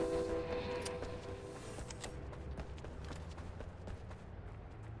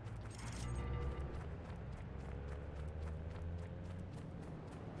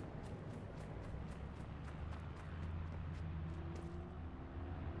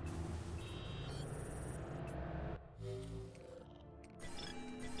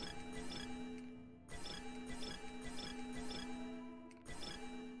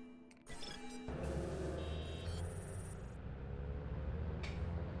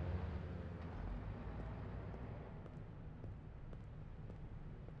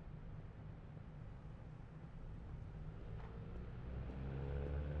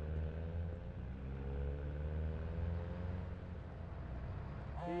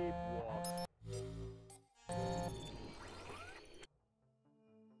 Keep walking.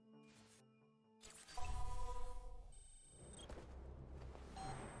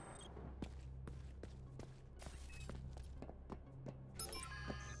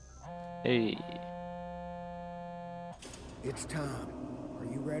 Hey. It's time. Are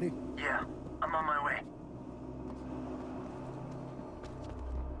you ready? Yeah, I'm on my way.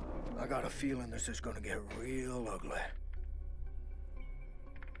 I got a feeling this is gonna get real ugly.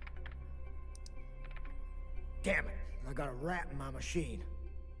 Damn it, I got a rat in my machine.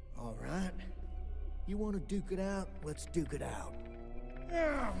 All right. You want to duke it out? Let's duke it out.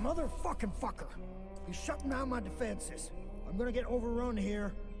 Yeah, motherfucking fucker. He's shutting down my defenses. I'm gonna get overrun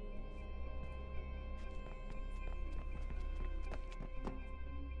here.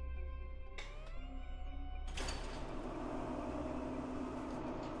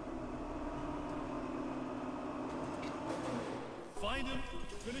 Find him,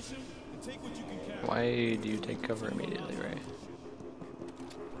 finish him, and take what you can carry. Why do you take cover immediately, Ray?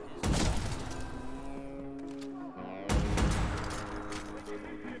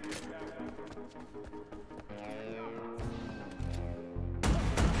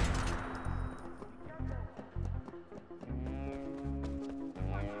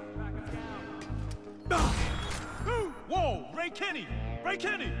 Whoa, Ray Kenny! Ray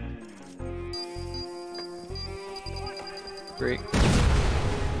Kenny! Break.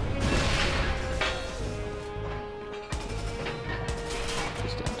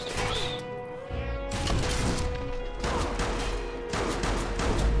 Just downstairs.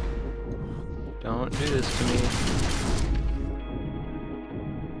 Don't do this to me.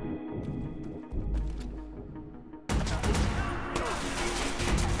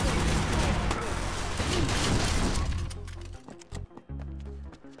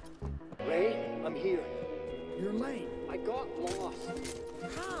 Ray, I'm here. You're late. I got lost.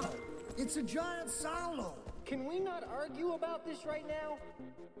 How? It's a giant silo. Can we not argue about this right now?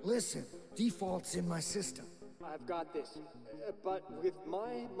 Listen, default's in my system. I've got this. But with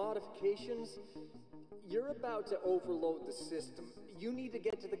my modifications, you're about to overload the system. You need to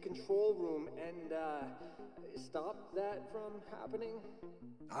get to the control room and, stop that from happening.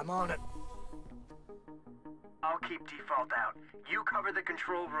 I'm on it. I'll keep default out. You cover the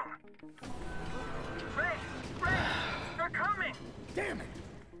control room. Ray! Ray! They're coming! Damn it!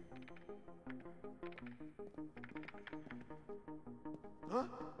 Huh?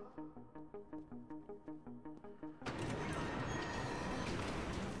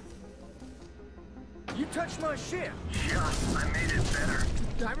 You touched my ship. Yeah, I made it better.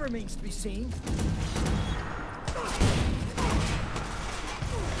 That remains to be seen.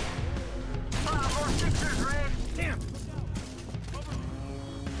 More sixers, Ray! Damn!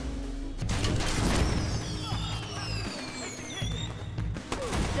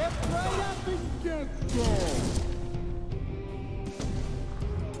 Get right up and get go!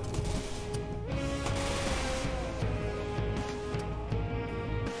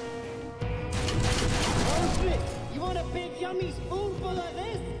 a big yummy spoonful of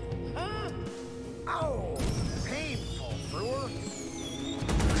this? Huh? Oh, painful, Brewer.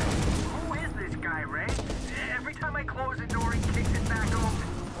 Who is this guy, Ray? Every time I close a door, he kicks it back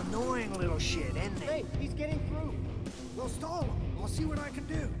open. Annoying little shit, isn't he? Hey, he's getting through. Well, stall him. I'll see what I can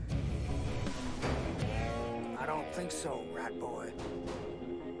do. I don't think so, rat boy.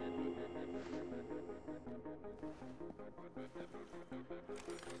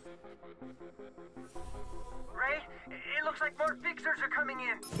 Ray, it looks like more fixers are coming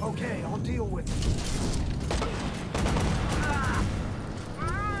in. Okay, I'll deal with it.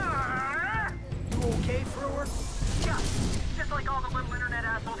 You okay, Brewer? Yeah, just like all the little internet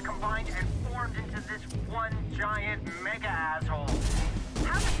assholes combined and formed into this one giant mega asshole.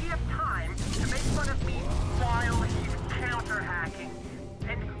 How does he have time to make fun of me while he's counter-hacking?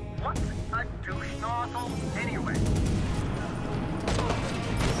 And what's a douche nozzle anyway?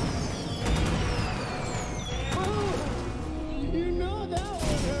 You know that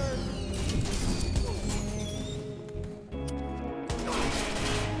would hurt.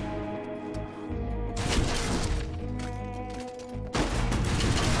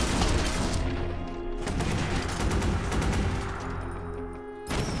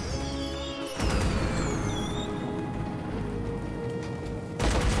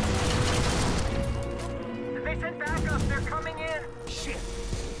 They sent backup. They're coming in. Shit.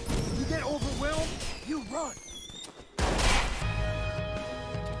 You get overwhelmed, you run.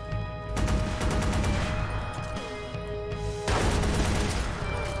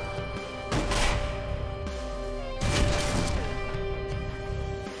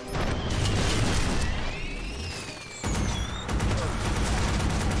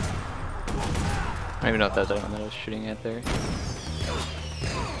 I don't even know if that's the one that I was shooting at there.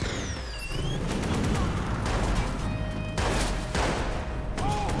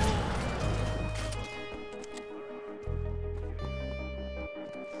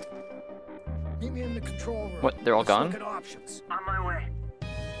 Meet me in the control room. What? They're all Let's gone? Look at options. On my way.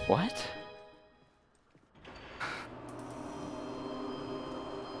 What?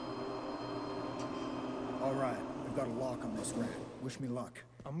 All right, I've got a lock on this rat. Wish me luck.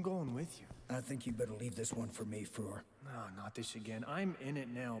 I'm going with you. I think you better leave this one for me, Frewer. No, not this again. I'm in it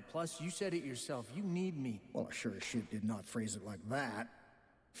now. Plus, you said it yourself. You need me. Well, I sure as shit did not phrase it like that.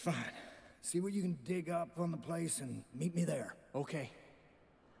 Fine. See what you can dig up on the place and meet me there. Okay.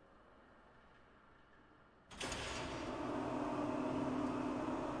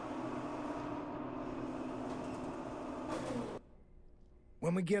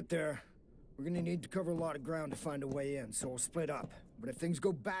 When we get there, we're gonna need to cover a lot of ground to find a way in, so we'll split up. But if things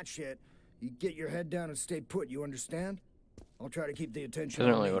go batshit, you get your head down and stay put, you understand? I'll try to keep the attention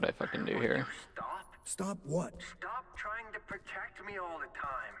Isn't on really me. what I fucking do here. Stop. Stop what? Stop trying to protect me all the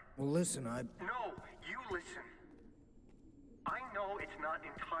time. Well, listen, No, you listen. I know it's not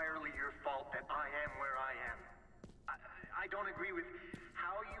entirely your fault that I am where I am. I don't agree with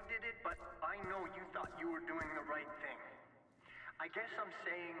how you did it, but I know you thought you were doing the right thing. I guess I'm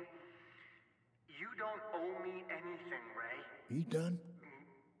saying you don't owe me anything, Ray. You done?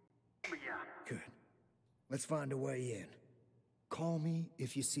 Yeah. Good. Let's find a way in. Call me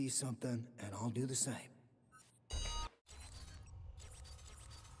if you see something, and I'll do the same.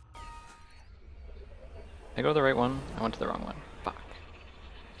 I go to the right one? I went to the wrong one. Fuck.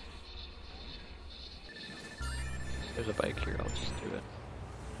 There's a bike here, I'll just do it.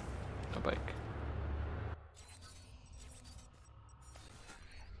 No bike.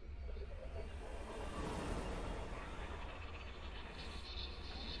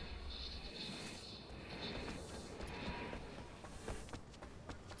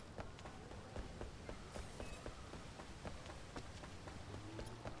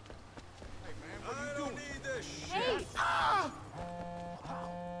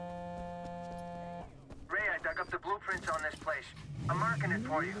 Ray, I dug up the blueprints on this place. I'm marking it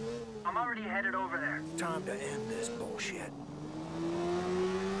for you. I'm already headed over there. Time to end this bullshit.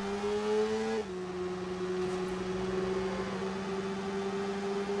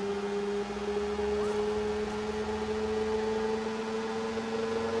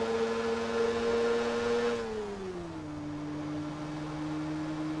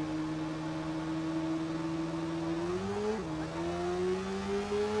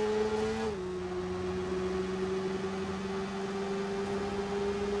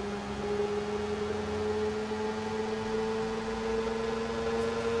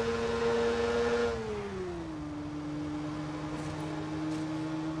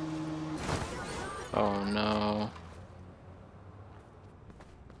 Oh no.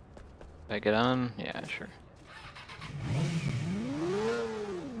 Did I get on? Yeah, sure.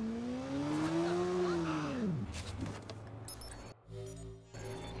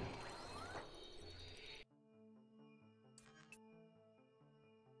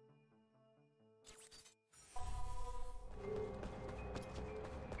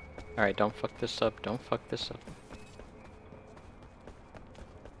 Alright, don't fuck this up, don't fuck this up.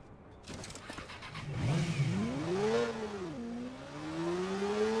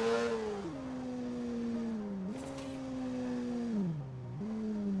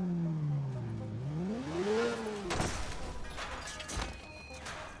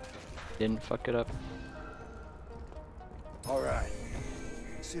 Didn't fuck it up. All right.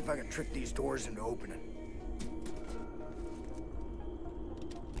 See if I can trick these doors into opening.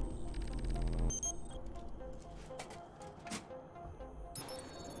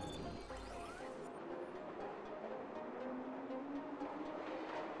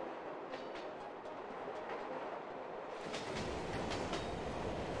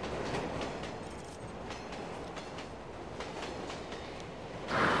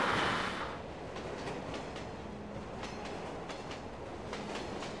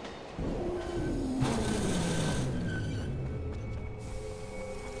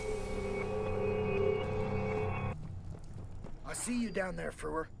 I see you down there,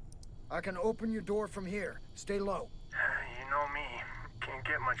 Frewer. I can open your door from here. Stay low. You know me. Can't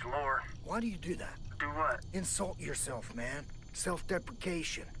get much lower. Why do you do that? Do what? Insult yourself, man.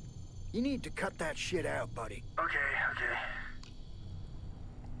 Self-deprecation. You need to cut that shit out, buddy. Okay, okay.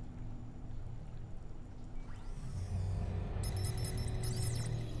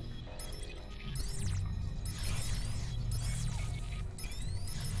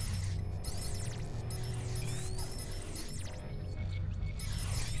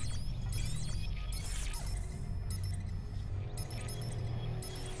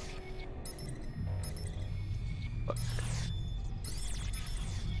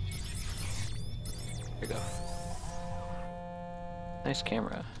 Here we go. Nice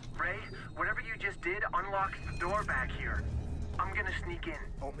camera. Ray, whatever you just did unlocks the door back here. I'm gonna sneak in.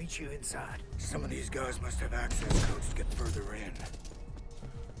 I'll meet you inside. Some of these guys must have access codes to get further in.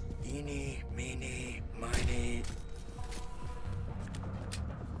 Eeny, meeny, miny.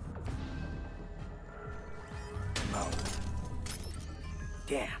 Oh.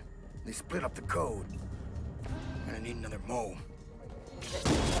 Damn. They split up the code. I need another mo.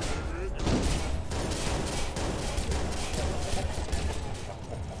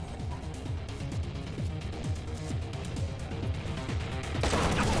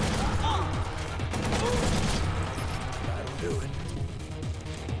 That'll do it.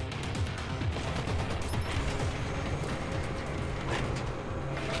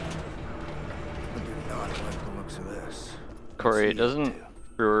 I do not like the looks of this. Corey, doesn't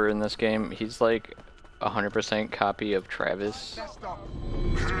Brewer in this game, he's like 100% copy of Travis.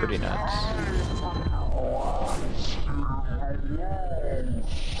 It's pretty nuts.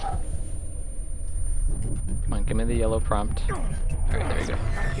 Come on, give me the yellow prompt. Alright, there you go.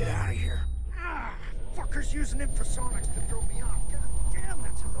 Gotta get out of here. Fuckers using infrasonics to throw me off. God damn,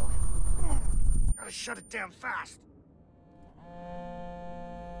 that's annoying. Gotta shut it down fast.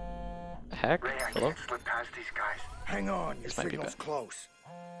 Heck? Ray, I Hello? can't slip past these guys. Hang on, your This might be signal's bad. close.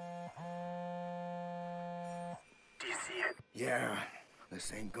 Do you see it? Yeah,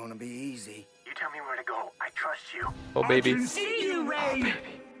 this ain't gonna be easy. You tell me where to go. I trust you. Oh, baby. I can see you, Ray!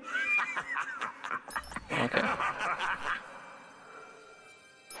 Okay.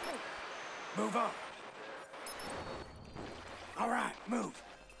 Move up. All right, move.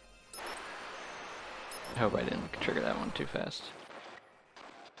 I hope I didn't trigger that one too fast.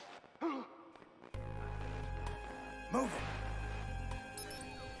 Move it.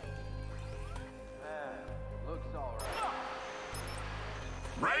 Looks alright.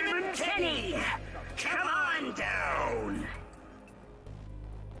 Raymond Kenny! Come on down!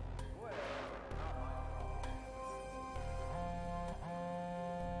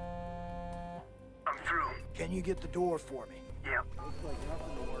 I'm through. Can you get the door for me? Yep.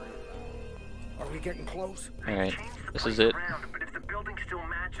 Are we getting close? Alright, this is it. Around, but if the building still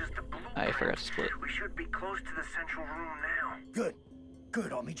matches the blueprint, I forgot to split. we should be close to the central room now. Good.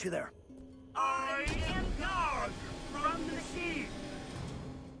 Good, I'll meet you there. I am God from the sea!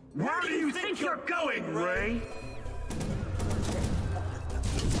 Where do you think you're going, Ray?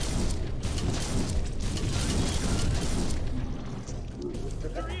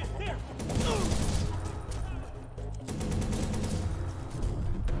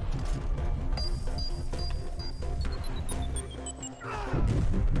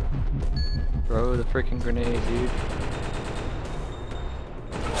 Throw the freaking grenade, dude.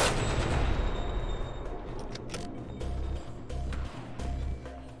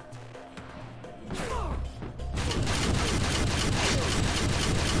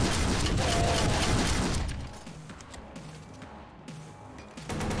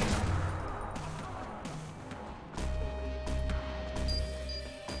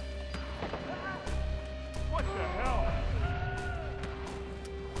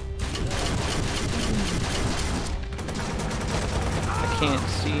 can't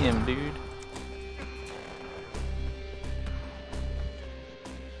see him, dude.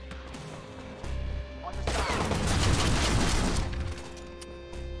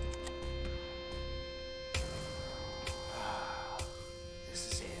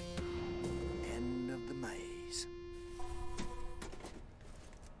 This is it. End of the maze.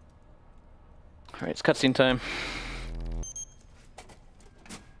 Alright, it's cutscene time.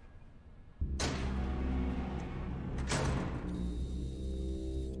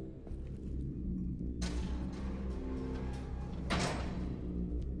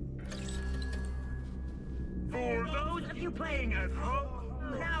 For those of you playing at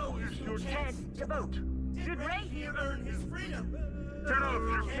home, now is your chance to vote. Should Ray here earn his freedom? Turn off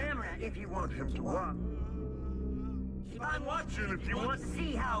your camera if you want him to watch. Keep on watching if you want to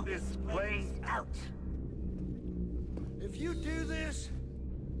see how this plays out. If you do this,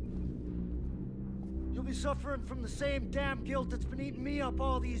 you'll be suffering from the same damn guilt that's been eating me up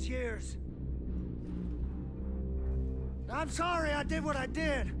all these years. I'm sorry I did what I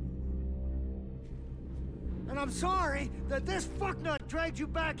did. And I'm sorry that this fucknut dragged you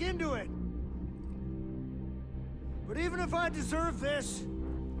back into it. But even if I deserve this,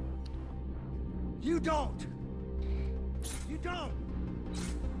 you don't. You don't.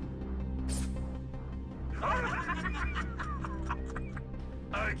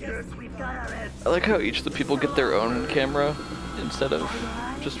 I guess we've got our heads. I like how each of the people get their own camera instead of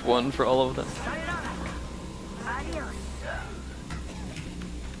just one for all of them. Adios.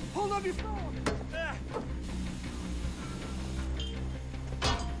 Hold up your phone.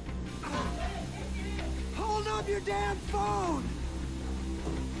 Hold up your damn phone.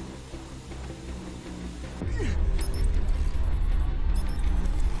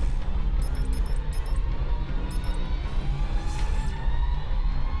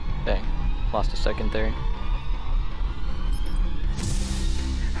 Dang, lost a second there.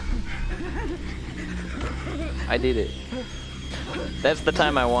 I did it. That's the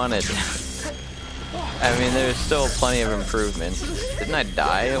time I wanted. I mean, there's still plenty of improvements. Didn't I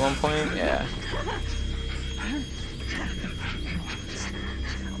die at one point? Yeah.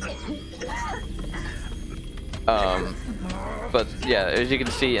 But yeah, as you can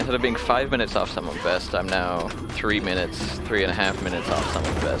see, instead of being 5 minutes off someone best, I'm now 3 minutes, 3.5 minutes off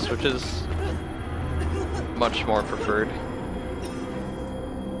someone best, which is much more preferred.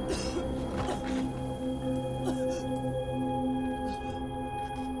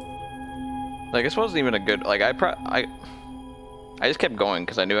 Like, this wasn't even a good, like, I just kept going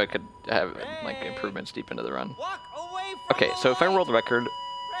because I knew I could have, like, improvements deep into the run. Okay, so if I world record,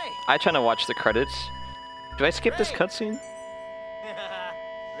 I try to watch the credits. Do I skip this cutscene?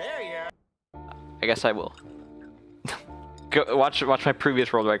 There you are. I guess I will. Go watch my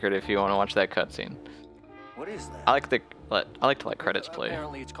previous world record if you want to watch that cutscene. What is that? I like to let credits play.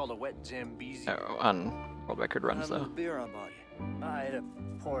 Apparently it's called a wet Zambezi. On world record runs That though. little beer I bought you. I had to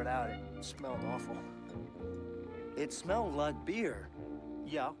pour it out. It smelled awful. It smelled like beer.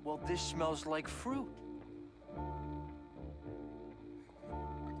 Yeah, well, this smells like fruit.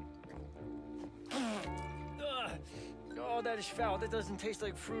 Oh, that is foul. That doesn't taste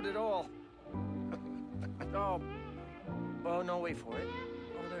like fruit at all. Oh, no, wait for it.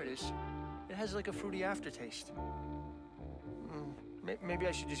 Oh, there it is. It has like a fruity aftertaste. Maybe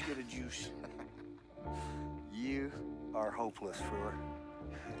I should just get a juice. You are hopeless, Frewer.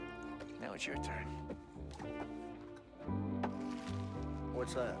 Now it's your turn.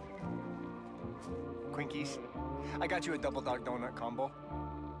 What's that? Quinkies. I got you a double dog donut combo.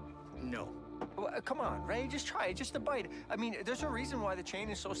 No. Well, come on, Ray, just try it, just a bite. I mean, there's a reason why the chain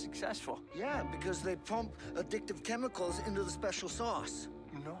is so successful. Yeah, because they pump addictive chemicals into the special sauce.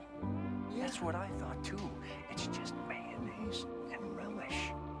 No, that's what I thought too. It's just mayonnaise and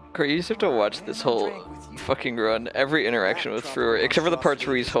relish. Corey, you just have to watch this whole fucking run. Every interaction with Frewer, except for the parts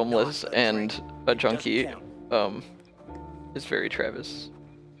where he's homeless and a junkie, is very Travis.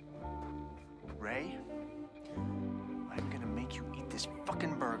 Ray, I'm gonna make you eat this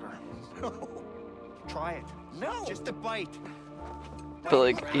fucking burger. Try it. No. Just a bite. But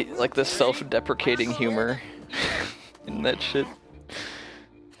like the self-deprecating humor in that shit,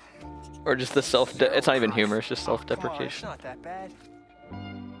 or just the it's not even humor, it's just self-deprecation. It's not that bad.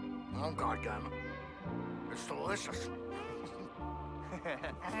 Oh, goddamn it. It's delicious.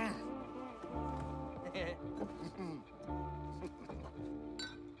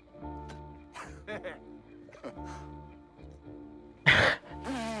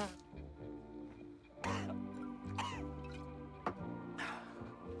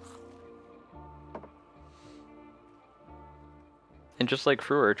 And just like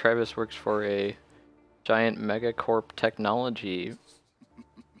Frewer, Travis works for a giant megacorp technology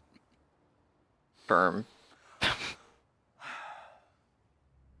firm.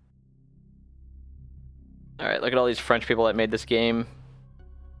 Alright, look at all these French people that made this game.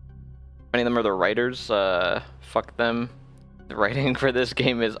 Many of them are the writers. Fuck them. The writing for this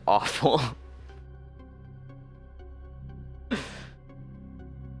game is awful.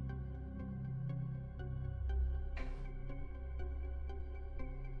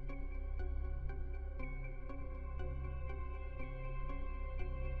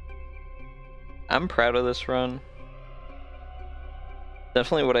 I'm proud of this run.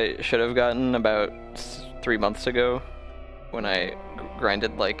 Definitely what I should have gotten about 3 months ago when I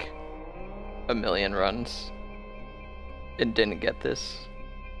grinded like 1,000,000 runs and didn't get this.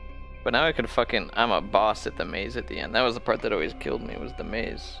 But now I can fucking, I'm a boss at the maze at the end. That was the part that always killed me, was the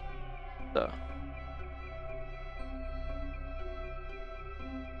maze. So.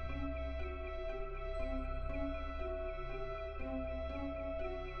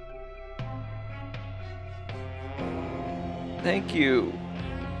 Thank you.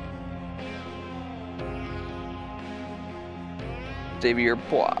 Xavier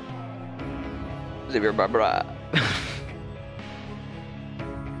Bois. Xavier Barbara.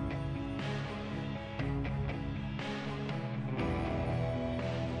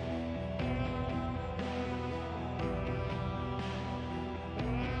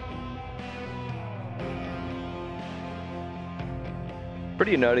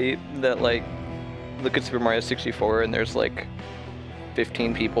 Pretty nutty that, like, look at Super Mario 64 and there's like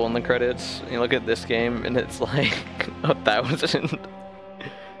 15 people in the credits. You look at this game and it's like 1,000.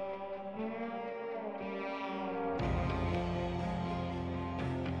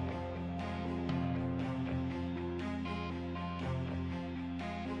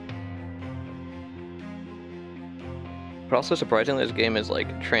 But also surprisingly, this game is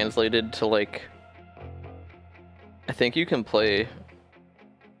like translated to like, I think you can play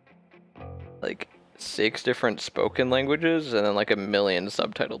like 6 different spoken languages and then like 1,000,000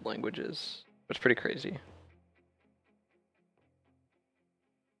 subtitled languages. It's pretty crazy.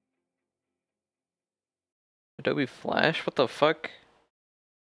 Adobe Flash? What the fuck?